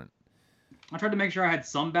was different. I tried to make sure I had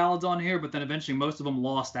some ballads on here, but then eventually most of them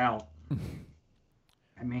lost out.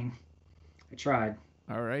 I mean, I tried.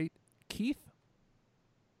 All right, Keith.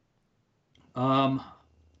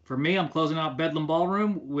 For me, I'm closing out Bedlam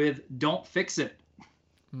Ballroom with "Don't Fix It."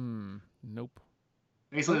 Nope.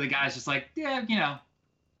 Basically, the guy's just like, yeah,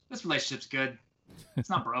 this relationship's good. It's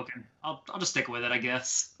not broken. I'll just stick with it, I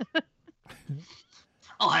guess.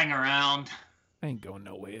 I'll hang around. I ain't going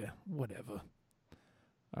nowhere. Whatever.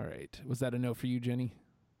 All right. Was that a no for you, Jenny?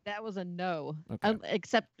 That was a no, Okay.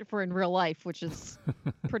 except for in real life, which is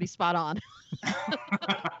pretty spot on.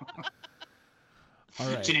 All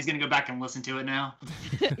right. Jenny's gonna go back and listen to it now.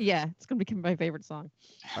 Yeah, it's gonna become my favorite song.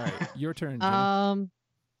 All right. Your turn, Jenny.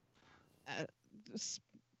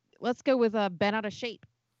 Let's go with "Bent Out of Shape"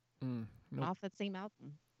 Nope. off that same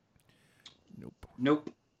album. Nope. No.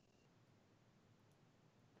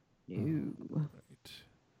 Right.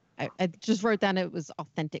 I just wrote down it was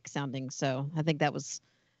authentic sounding, so I think that was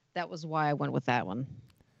why I went with that one.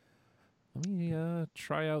 Let me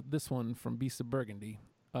try out this one from Beast of Burgundy.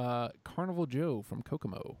 Carnival Joe from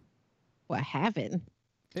Kokomo. Well, I haven't.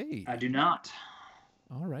 Hey. I do not.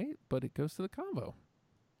 All right, but it goes to the combo.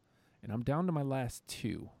 And I'm down to my last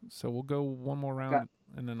two. So we'll go one more round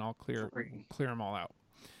and then I'll clear them all out.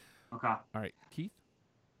 Okay. All right, Keith.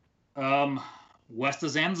 West of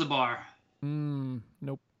Zanzibar.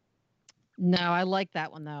 Nope. No, I like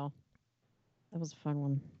that one though. That was a fun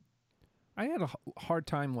one. I had a hard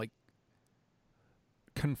time like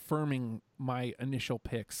confirming my initial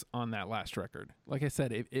picks on that last record. Like I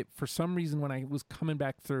said, it for some reason when I was coming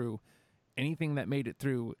back through, anything that made it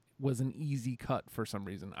through was an easy cut for some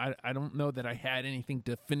reason. I don't know that I had anything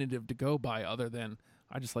definitive to go by other than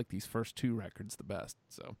I just like these first two records the best.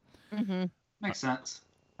 So Makes sense.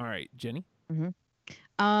 all right, Jenny.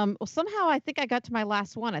 Well, somehow I think I got to my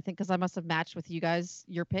last one. I think because I must have matched with you guys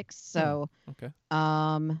your picks. So, Okay.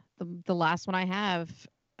 the last one I have,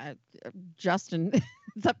 Justin,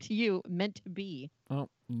 it's up to you. Meant to be. Oh,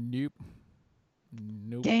 nope.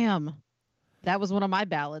 Damn, that was one of my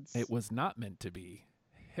ballads. It was not meant to be.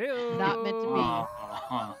 Hey-o. Not meant to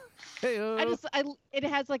be. Hey-o. It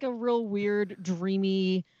has like a real weird,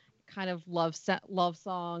 dreamy kind of love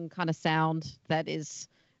song kind of sound that is,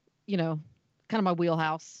 kind of my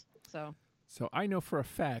wheelhouse. So I know for a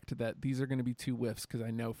fact that these are going to be two whiffs because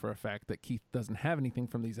I know for a fact that Keith doesn't have anything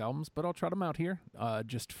from these albums, but I'll trot them out here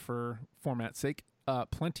just for format's sake.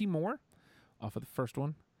 Plenty More off of the first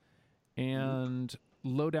one, and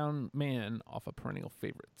Lowdown Man off of Perennial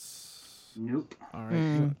Favorites. Nope. All right,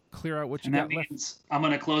 you clear out what you And that got left. means I'm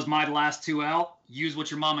going to close my last two out. Use What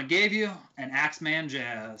Your Mama Gave You and Axeman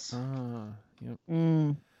Jazz.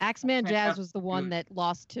 Yep. Axeman Jazz was the one that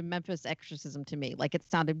lost to Memphis Exorcism to me. Like it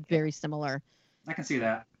sounded very similar. I can see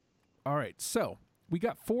that. All right, so we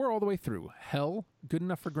got 4 all the way through. Hell, Good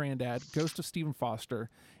Enough for Granddad, Ghost of Stephen Foster,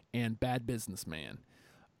 and Bad Businessman.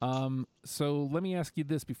 So let me ask you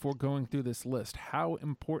this before going through this list. How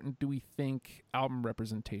important do we think album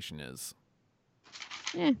representation is?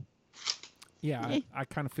 Yeah, I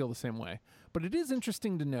kind of feel the same way. But it is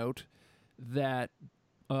interesting to note that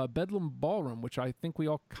Bedlam Ballroom, which I think we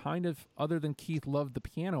all kind of, other than Keith, loved the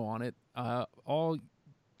piano on it, all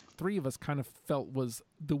 3 of us kind of felt was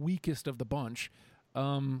the weakest of the bunch,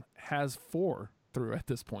 has 4 through at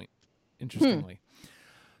this point, interestingly.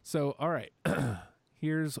 So, all right.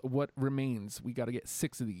 Here's what remains. We got to get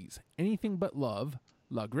 6 of these. Anything But Love,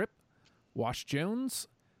 La Grip, Wash Jones,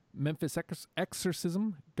 Memphis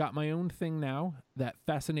Exorcism, Got My Own Thing Now, That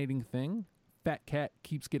Fascinating Thing, Fat Cat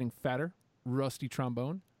Keeps Getting Fatter, Rusty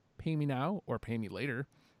Trombone, Pay Me Now or Pay Me Later,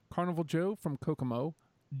 Carnival Joe from Kokomo,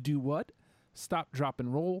 Do What, Stop, Drop,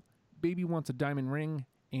 and Roll, Baby Wants a Diamond Ring,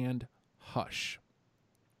 and Hush.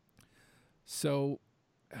 So,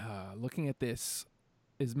 looking at this,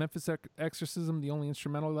 is Memphis Exorcism the only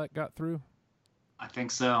instrumental that got through? I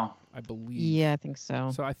think so. I believe. Yeah, I think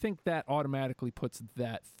so. So I think that automatically puts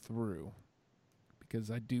that through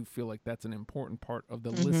because I do feel like that's an important part of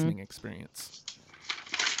the listening experience.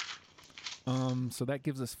 So that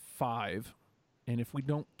gives us 5. And if we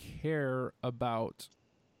don't care about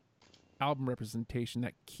album representation,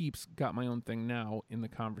 that keeps Got My Own Thing Now in the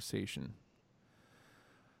conversation.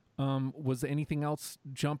 Was there anything else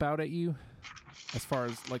jump out at you as far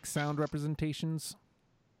as like sound representations?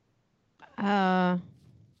 I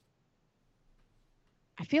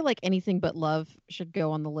feel like Anything But Love should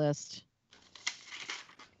go on the list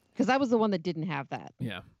because I was the one that didn't have that.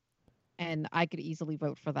 Yeah. And I could easily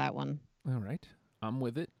vote for that one. All right. I'm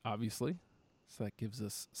with it, obviously. So that gives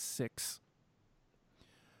us 6.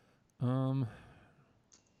 I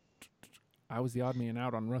was the odd man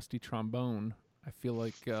out on Rusty Trombone. I feel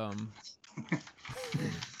like, I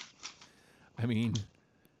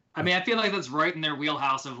feel like that's right in their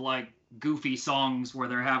wheelhouse of like goofy songs where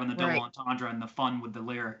they're having the double entendre and the fun with the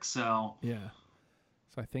lyrics. So yeah.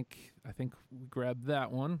 So I think we grabbed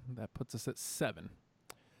that one. That puts us at 7.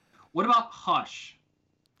 What about Hush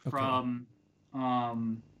from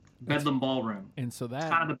Bedlam Ballroom? And so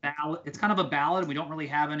that it's kind of a ballad. We don't really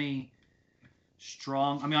have any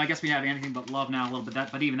strong. I guess we have Anything But Love now a little bit.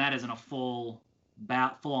 But even that isn't a full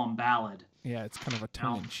on ballad. Yeah, it's kind of a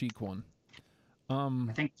tongue-in-cheek one.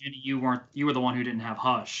 I think Jennie, you were the one who didn't have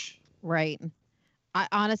Hush. Right. I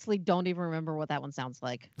honestly don't even remember what that one sounds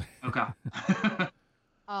like. Okay.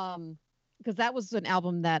 Because that was an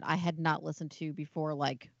album that I had not listened to before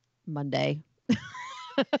like Monday.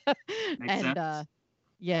 Makes sense.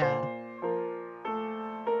 Yeah.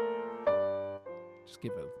 Just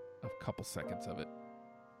give it a couple seconds of it.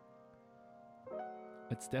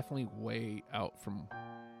 It's definitely way out from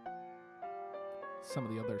some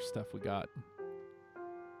of the other stuff we got.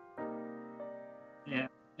 Yeah,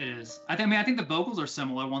 it is. I think the vocals are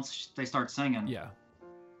similar once they start singing. Yeah.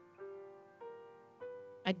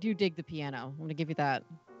 I do dig the piano. I'm going to give you that.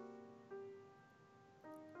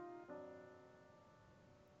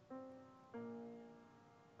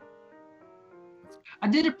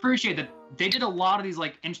 did appreciate that they did a lot of these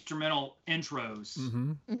like instrumental intros.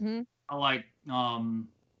 Like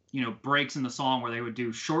breaks in the song where they would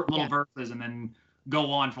do short little verses and then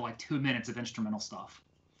go on for like 2 minutes of instrumental stuff.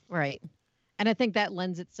 Right. And I think that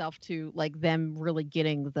lends itself to like them really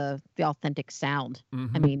getting the authentic sound.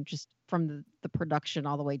 I mean, just from the production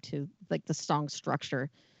all the way to like the song structure.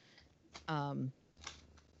 I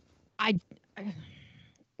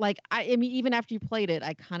mean, even after you played it,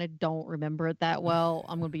 I kind of don't remember it that well.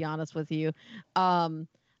 I'm going to be honest with you.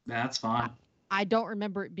 That's fine. I don't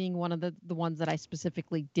remember it being one of the ones that I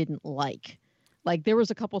specifically didn't like. Like there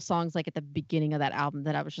was a couple songs like at the beginning of that album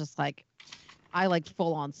that I was just like, I like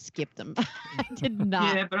full on skipped them. I did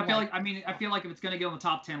not. Yeah, but I feel like if it's going to get on the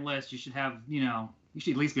top 10 list, you should have, you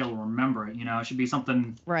should at least be able to remember it. It should be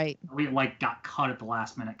something right. We like got cut at the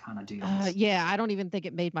last minute kind of deal. Yeah, I don't even think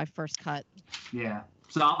it made my first cut. Yeah,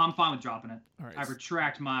 so I'm fine with dropping it. All right. I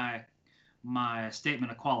retract my statement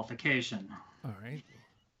of qualification. All right.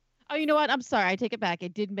 Oh, you know what? I'm sorry. I take it back.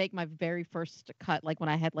 It did make my very first cut, like when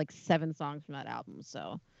I had like 7 songs from that album.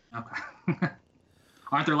 So. Okay.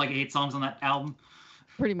 Aren't there like 8 songs on that album?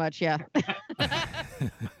 Pretty much, yeah.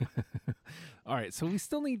 All right, so we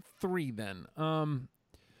still need 3 then.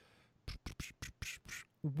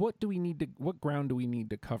 What ground do we need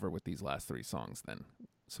to cover with these last 3 songs then?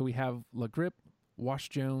 So we have La Grip, Wash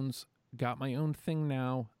Jones, Got My Own Thing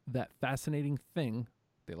Now, That Fascinating Thing.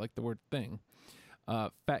 They like the word thing.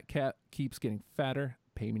 Fat Cat Keeps Getting Fatter,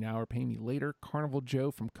 Pay Me Now or Pay Me Later, Carnival Joe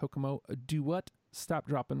from Kokomo, Do What, Stop,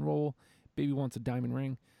 Drop, and Roll, Baby Wants a Diamond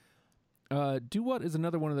Ring. Do What is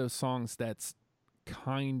another one of those songs that's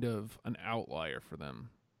kind of an outlier for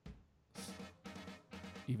them,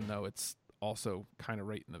 even though it's also kind of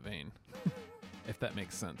right in the vein, if that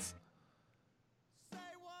makes sense.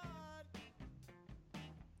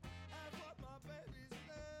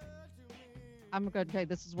 I'm going to tell you,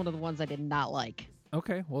 this is one of the ones I did not like.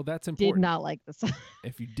 Okay, well, that's important. Did not like this.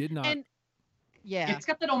 If you did not... And, yeah. It's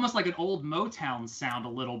got that almost like an old Motown sound a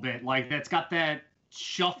little bit. Like, it's got that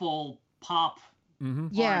shuffle pop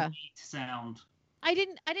sound. I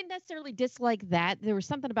didn't necessarily dislike that. There was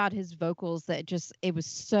something about his vocals that it was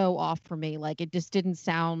so off for me. Like, it just didn't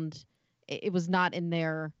sound... It was not in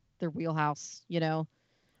their wheelhouse, So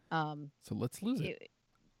let's lose it.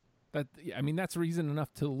 That's reason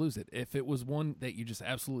enough to lose it. If it was one that you just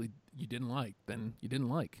absolutely you didn't like, then you didn't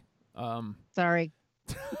like. Sorry.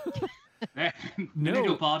 No need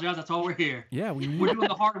to apologize. That's all we're here. Yeah, we're doing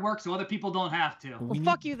the hard work so other people don't have to. Well,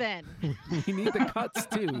 fuck you then. We need the cuts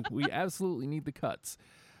too. We absolutely need the cuts.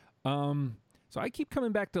 So I keep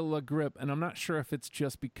coming back to La Grip, and I'm not sure if it's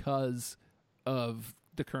just because of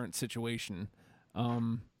the current situation,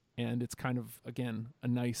 and it's kind of again a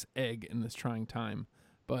nice egg in this trying time.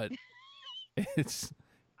 But it's...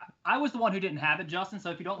 I was the one who didn't have it, Justin,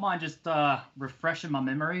 so if you don't mind just refreshing my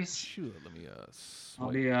memories. Sure, let me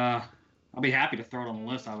swipe. I'll be happy to throw it on the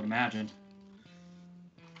list, I would imagine.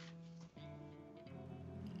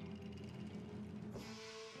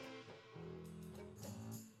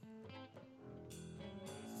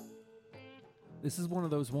 This is one of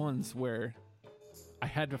those ones where I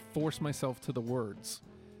had to force myself to the words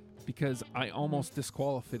because I almost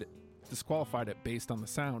disqualified it based on the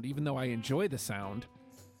sound. Even though I enjoy the sound,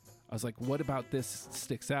 I was like, what about this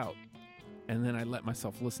sticks out? And then I let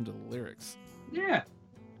myself listen to the lyrics. Yeah,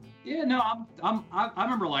 no, I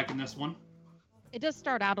remember liking this one. It does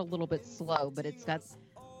start out a little bit slow, but it's got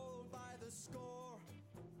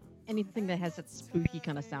anything that has that spooky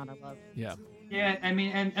kind of sound I love. Yeah. Yeah, I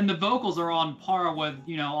mean, and the vocals are on par with,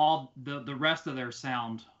 all the rest of their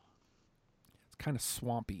sound. It's kind of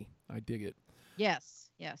swampy. I dig it. Yes.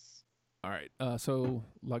 All right, so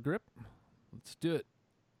La Grip, let's do it.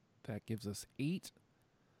 That gives us 8.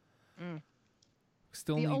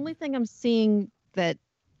 The only thing I'm seeing that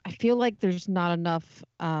I feel like there's not enough,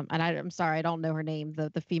 and I'm sorry, I don't know her name,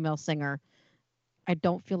 the female singer. I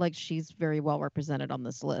don't feel like she's very well represented on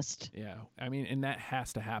this list. Yeah, I mean, and that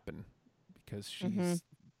has to happen because she's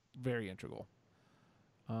very integral.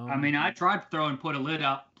 I tried to throw and put a lid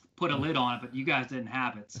on it, but you guys didn't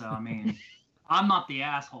have it. So, I mean, I'm not the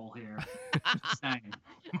asshole here. Just saying.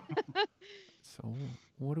 So,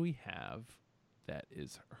 what do we have that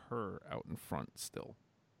is her out in front still?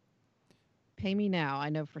 Pay Me Now, I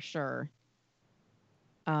know for sure.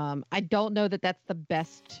 I don't know that that's the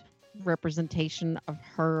best representation of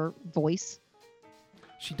her voice.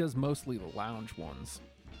 She does mostly the lounge ones.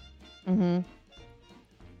 Mm-hmm.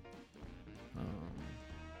 Alright,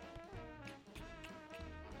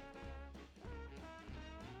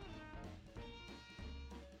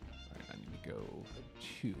 I need to go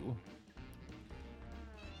to...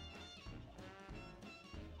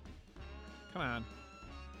 Come on.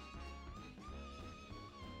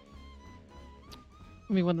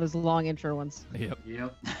 I mean, one of those long intro ones. Yep.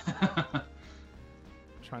 Yep.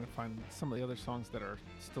 Trying to find some of the other songs that are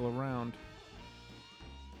still around.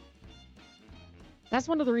 That's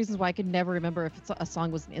one of the reasons why I could never remember if a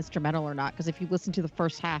song was an instrumental or not. Because if you listen to the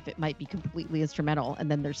first half, it might be completely instrumental, and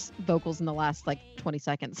then there's vocals in the last 20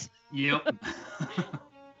 seconds. Yep.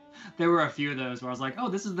 There were a few of those where I was like, oh,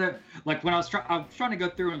 this is the, when I was trying to go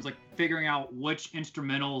through and was figuring out which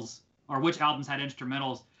instrumentals or which albums had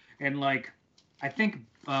instrumentals, and I think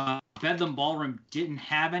Bedlam Ballroom didn't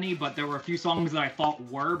have any, but there were a few songs that I thought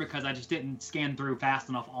were because I just didn't scan through fast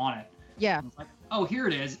enough on it. Yeah. I was like, oh, here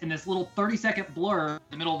it is. In this little 30-second blur in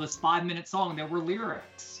the middle of this 5-minute song, there were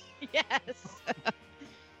lyrics. Yes.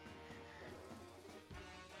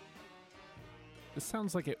 This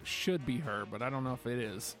sounds like it should be her, but I don't know if it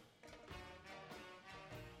is.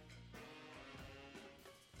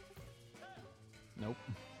 Nope.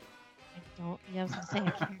 I don't. Yeah, I was gonna say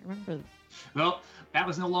I can't remember. Well, that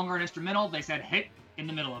was no longer an instrumental. They said hit in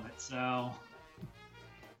the middle of it, so. All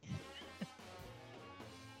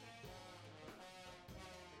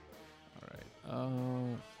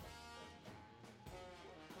right.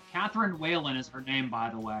 Catherine Whalen is her name,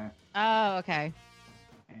 by the way. Oh, okay.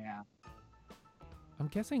 Yeah. I'm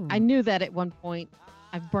guessing. I knew that at one point.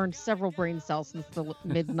 I've burned several brain cells since the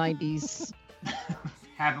mid 90s.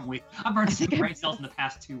 Haven't we? I've burned some brain cells in the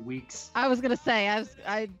past 2 weeks. I was gonna say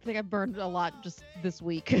I think I burned a lot just this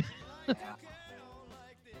week. Yeah.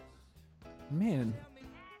 Man.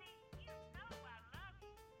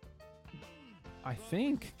 I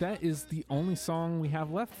think that is the only song we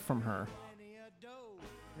have left from her.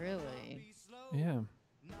 Really? Yeah.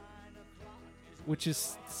 Which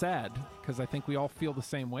is sad, because I think we all feel the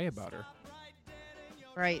same way about her.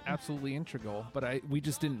 Right. Absolutely integral, but we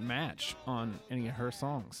just didn't match on any of her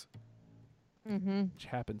songs. Mm-hmm. Which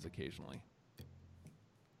happens occasionally.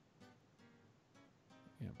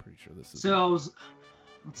 Yeah, I'm pretty sure this is... So,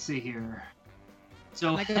 let's see here.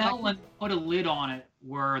 So, Hell and Put a Lid on It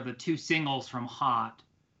were the two singles from Hot,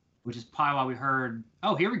 which is probably why we heard...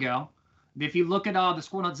 Oh, here we go. If you look at the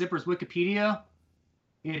Squirrel Nut Zippers Wikipedia,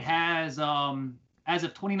 it has, as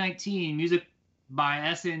of 2019, music by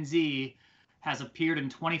SNZ has appeared in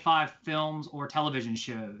 25 films or television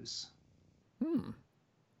shows.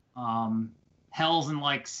 Hell's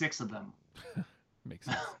in 6 of them. Makes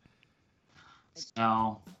sense.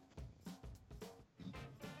 So...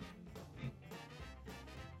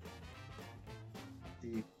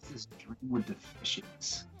 This is Dream with the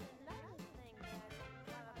Fishes.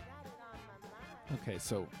 Okay,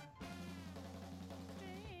 so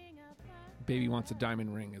Baby Wants a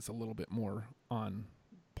Diamond Ring is a little bit more on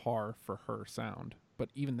par for her sound, but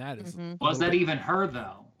even that is... Was that even her,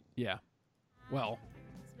 though? Yeah. Well...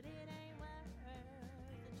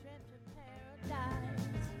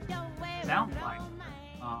 Sounds like...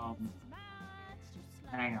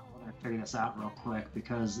 hang on, I'm going to figure this out real quick,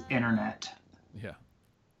 because internet. Yeah.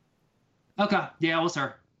 Okay, yeah, it was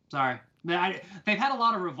her. Sorry. They've had a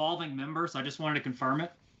lot of revolving members, so I just wanted to confirm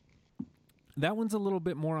it. That one's a little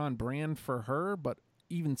bit more on brand for her, but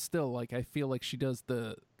even still, I feel like she does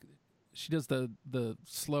the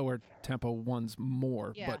slower tempo ones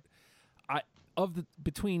more. Yeah. But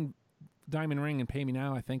between Diamond Ring and Pay Me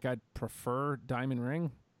Now, I think I'd prefer Diamond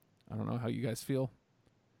Ring. I don't know how you guys feel,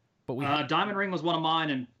 but Diamond Ring was one of mine,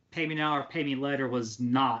 and Pay Me Now or Pay Me Later was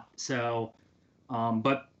not. So,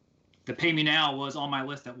 but the Pay Me Now was on my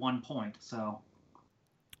list at one point. So,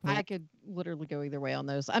 I could literally go either way on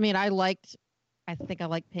those. I mean, I think I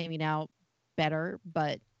like Pay Me Now better,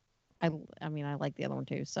 but I like the other one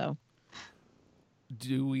too. So,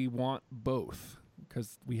 do we want both?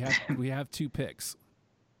 Because we have 2 picks.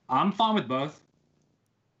 I'm fine with both.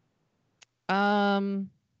 I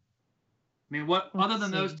mean, other than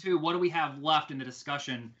those two, what do we have left in the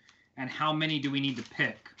discussion, and how many do we need to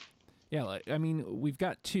pick? Yeah, we've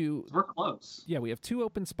got 2. We're close. Yeah, we have 2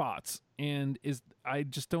 open spots, and I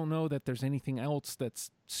just don't know that there's anything else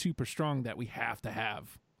that's super strong that we have to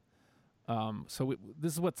have. So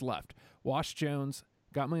this is what's left. Wash Jones,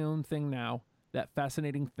 Got My Own Thing Now, That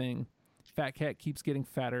Fascinating Thing, Fat Cat Keeps Getting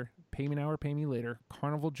Fatter, Pay Me Now or Pay Me Later,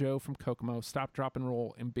 Carnival Joe from Kokomo, Stop, Drop, and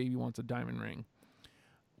Roll, and Baby Wants a Diamond Ring.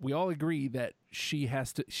 We all agree that she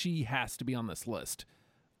has to be on this list.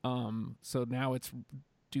 So now it's,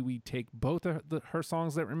 do we take both of her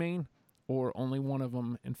songs that remain, or only one of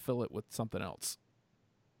them and fill it with something else?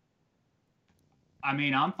 I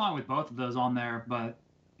mean, I'm fine with both of those on there, but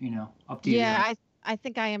up to you. Yeah, I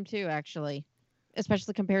think I am too, actually,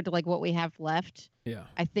 especially compared to what we have left. Yeah,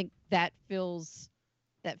 I think that fills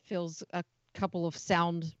a couple of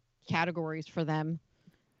sound categories for them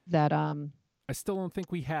that I still don't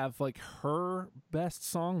think we have like her best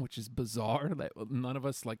song, which is bizarre that none of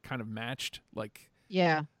us like kind of matched. Like,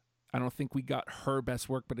 yeah. I don't think we got her best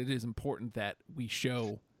work, but it is important that we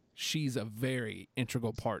show she's a very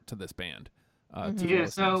integral part to this band. Yeah.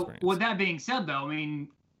 So with that being said, though, I mean,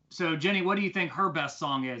 so Jenny, what do you think her best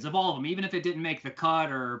song is of all of them? Even if it didn't make the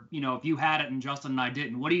cut, or if you had it and Justin and I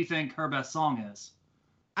didn't, what do you think her best song is?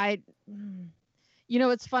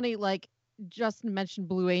 It's funny. Like Justin mentioned,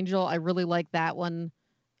 Blue Angel. I really like that one.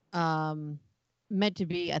 Meant to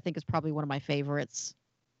Be, I think, is probably one of my favorites.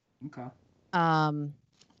 Okay.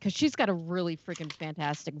 Because she's got a really freaking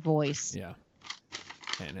fantastic voice. Yeah.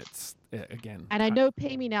 And it's again. And I know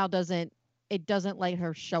Pay Me Now doesn't let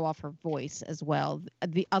her show off her voice as well.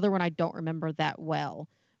 The other one I don't remember that well,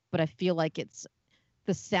 but I feel like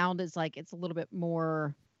the sound is like it's a little bit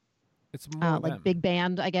more. It's more like big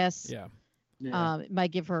band, I guess. Yeah. It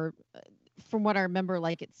might give her, from what I remember,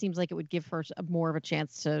 like it seems like it would give her more of a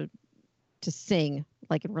chance to sing,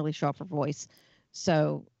 like, and really show off her voice.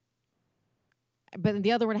 So, but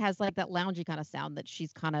the other one has like that loungy kind of sound that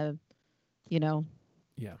she's kind of,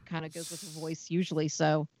 kind of goes with her voice usually.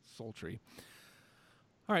 So sultry.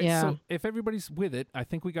 All right. Yeah. So if everybody's with it, I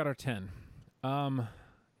think we got our 10.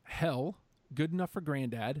 Hell, Good Enough for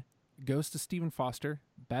Granddad, Ghost of Stephen Foster,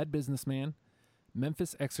 Bad Businessman,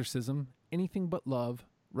 Memphis Exorcism, Anything But Love,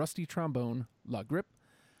 Rusty Trombone, La Grip,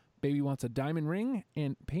 Baby Wants a Diamond Ring,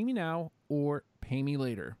 and Pay Me Now or Pay Me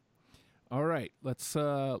Later. All right, let's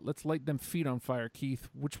light them feet on fire, Keith.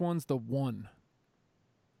 Which one's the one?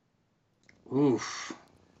 Oof.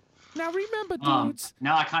 Now remember, dudes.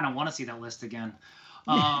 Now I kind of want to see that list again.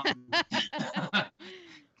 Can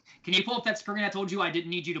you pull up that screen I told you I didn't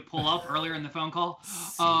need you to pull up earlier in the phone call?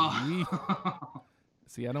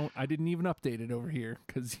 See, I didn't even update it over here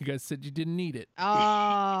because you guys said you didn't need it.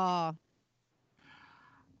 Oh.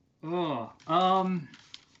 The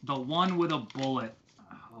one with a bullet.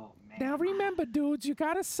 Oh man. Now remember, dudes, you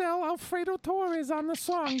gotta sell Alfredo Torres on the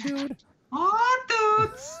song, dude. Oh,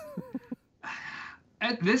 dudes.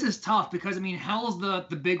 This is tough because, I mean, Hell's the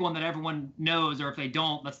big one that everyone knows, or if they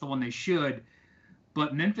don't, that's the one they should.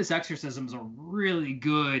 But Memphis Exorcism is a really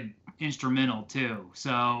good instrumental, too.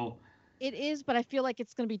 So it is, but I feel like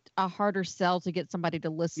it's going to be a harder sell to get somebody to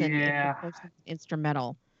listen if the person's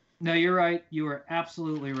instrumental. No, you're right. You are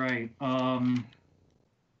absolutely right. I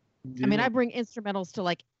mean, I bring instrumentals to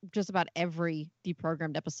like just about every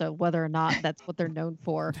deprogrammed episode, whether or not that's what they're known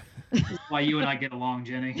for. Why you and I get along,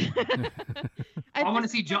 Jenny. I want to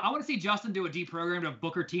see Justin do a deprogrammed of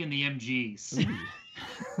Booker T and the MGs.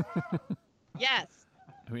 Yes.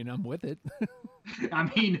 I mean, I'm with it. I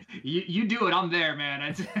mean, you do it. I'm there,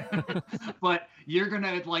 man. But you're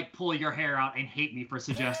gonna like pull your hair out and hate me for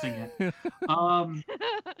suggesting it.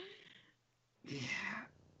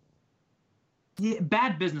 Yeah,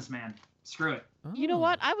 Bad Businessman. Screw it. Oh. You know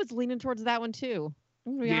what? I was leaning towards that one too.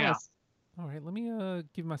 I'm gonna be honest. All right, let me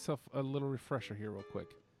give myself a little refresher here real quick.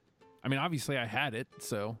 I mean, obviously I had it,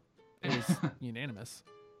 so it was unanimous.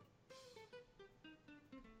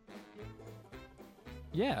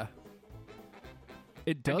 Yeah.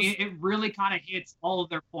 It does. I mean, it really kind of hits all of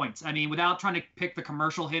their points. I mean, without trying to pick the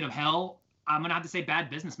commercial hit of Hell, I'm going to have to say Bad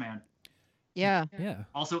Businessman. Yeah. Yeah.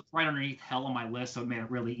 Also, it's right underneath Hell on my list, so it made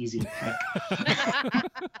it really easy to pick.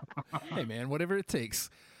 Hey, man, whatever it takes.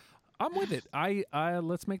 I'm with it. I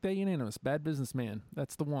let's make that unanimous. Bad Businessman.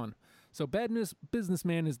 That's the one. So Bad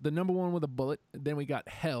Businessman is the number one with a bullet. Then we got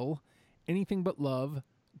Hell, Anything But Love,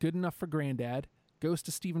 Good Enough for Granddad, Ghost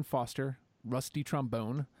of Stephen Foster, Rusty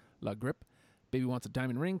Trombone, La Grip, Baby Wants a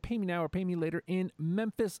Diamond Ring, Pay Me Now or Pay Me Later, in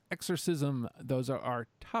Memphis Exorcism. Those are our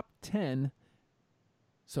top 10.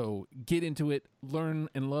 So get into it, learn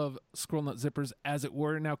and love Squirrel Nut Zippers, as it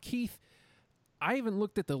were. Now, Keith, I haven't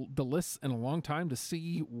looked at the lists in a long time to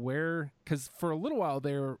see where, because for a little while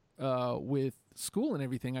there with school and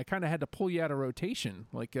everything, I kind of had to pull you out of rotation.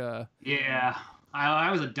 Like, yeah, I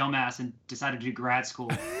was a dumbass and decided to do grad school.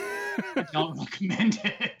 I don't recommend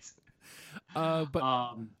it. But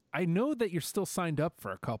I know that you're still signed up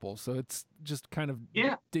for a couple, so it's just kind of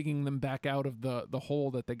digging them back out of the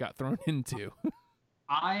hole that they got thrown into.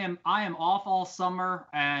 I am off all summer,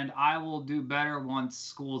 and I will do better once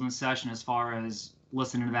school's in session as far as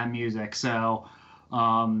listening to that music. So,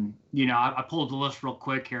 I pulled the list real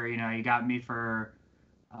quick here. You got me for,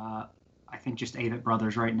 I think just Avett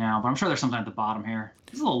Brothers right now, but I'm sure there's something at the bottom here.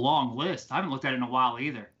 This is a long list. I haven't looked at it in a while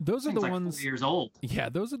either. Those are the like ones 4 years old. Yeah,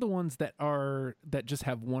 those are the ones that just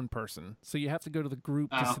have one person. So you have to go to the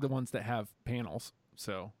group to see the ones that have panels.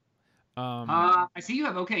 So, I see you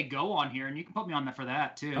have OK Go on here, and you can put me on there for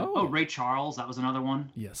that too. Oh, Ray Charles, that was another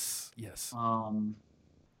one. Yes.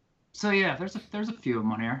 So yeah, there's a few of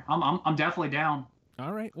them on here. I'm definitely down.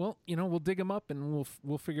 All right. Well, we'll dig them up and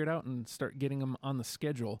we'll figure it out and start getting them on the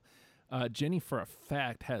schedule. Jennie, for a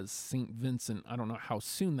fact, has St. Vincent. I don't know how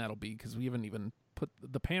soon that'll be because we haven't even put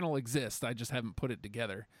the panel exists. I just haven't put it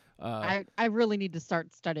together. I really need to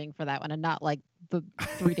start studying for that one and not like the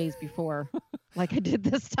 3 days before like I did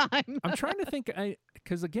this time. I'm trying to think,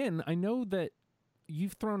 because again, I know that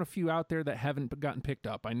you've thrown a few out there that haven't gotten picked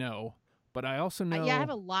up. I know, but I also know. Yeah, I have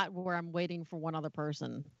a lot where I'm waiting for one other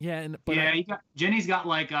person. Yeah, Jennie's got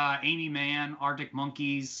like Amy Mann, Arctic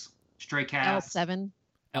Monkeys, Stray Cats, L7.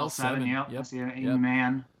 L7, yep. That's Amy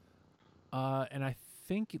Mann. And I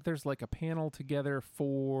think there's like a panel together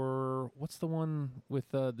for what's the one with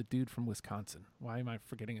the dude from Wisconsin? Why am I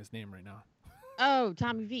forgetting his name right now? Oh,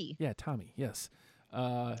 Tommy V. Yeah, Tommy. Yes.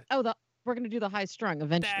 We're gonna do the high strung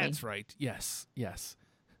eventually. That's right. Yes.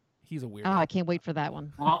 He's a weirdo. Oh, I can't wait for that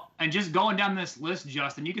one. Well, and just going down this list,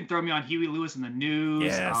 Justin, you can throw me on Huey Lewis and the News,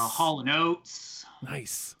 yes. Hall & Oates.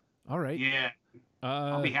 Nice. All right. Yeah.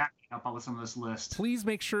 I'll be happy to help out with some of this list. Please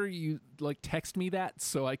make sure you text me that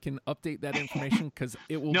so I can update that information because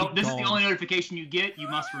it will. No, this is the only notification you get. You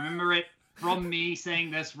must remember it from me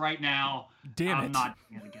saying this right now. Damn it! I'm not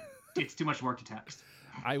doing it again. It's too much work to text.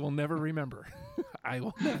 I will never remember. I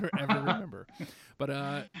will never ever remember.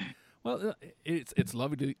 But well, it's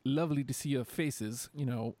lovely to see your faces.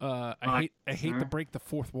 I hate to break the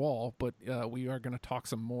fourth wall, but we are going to talk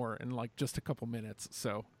some more in like just a couple minutes.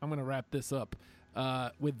 So I'm going to wrap this up.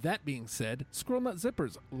 With that being said, Squirrel Nut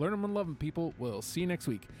Zippers, learn them and love them, people. We'll see you next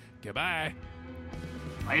week. Goodbye.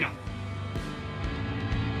 Later.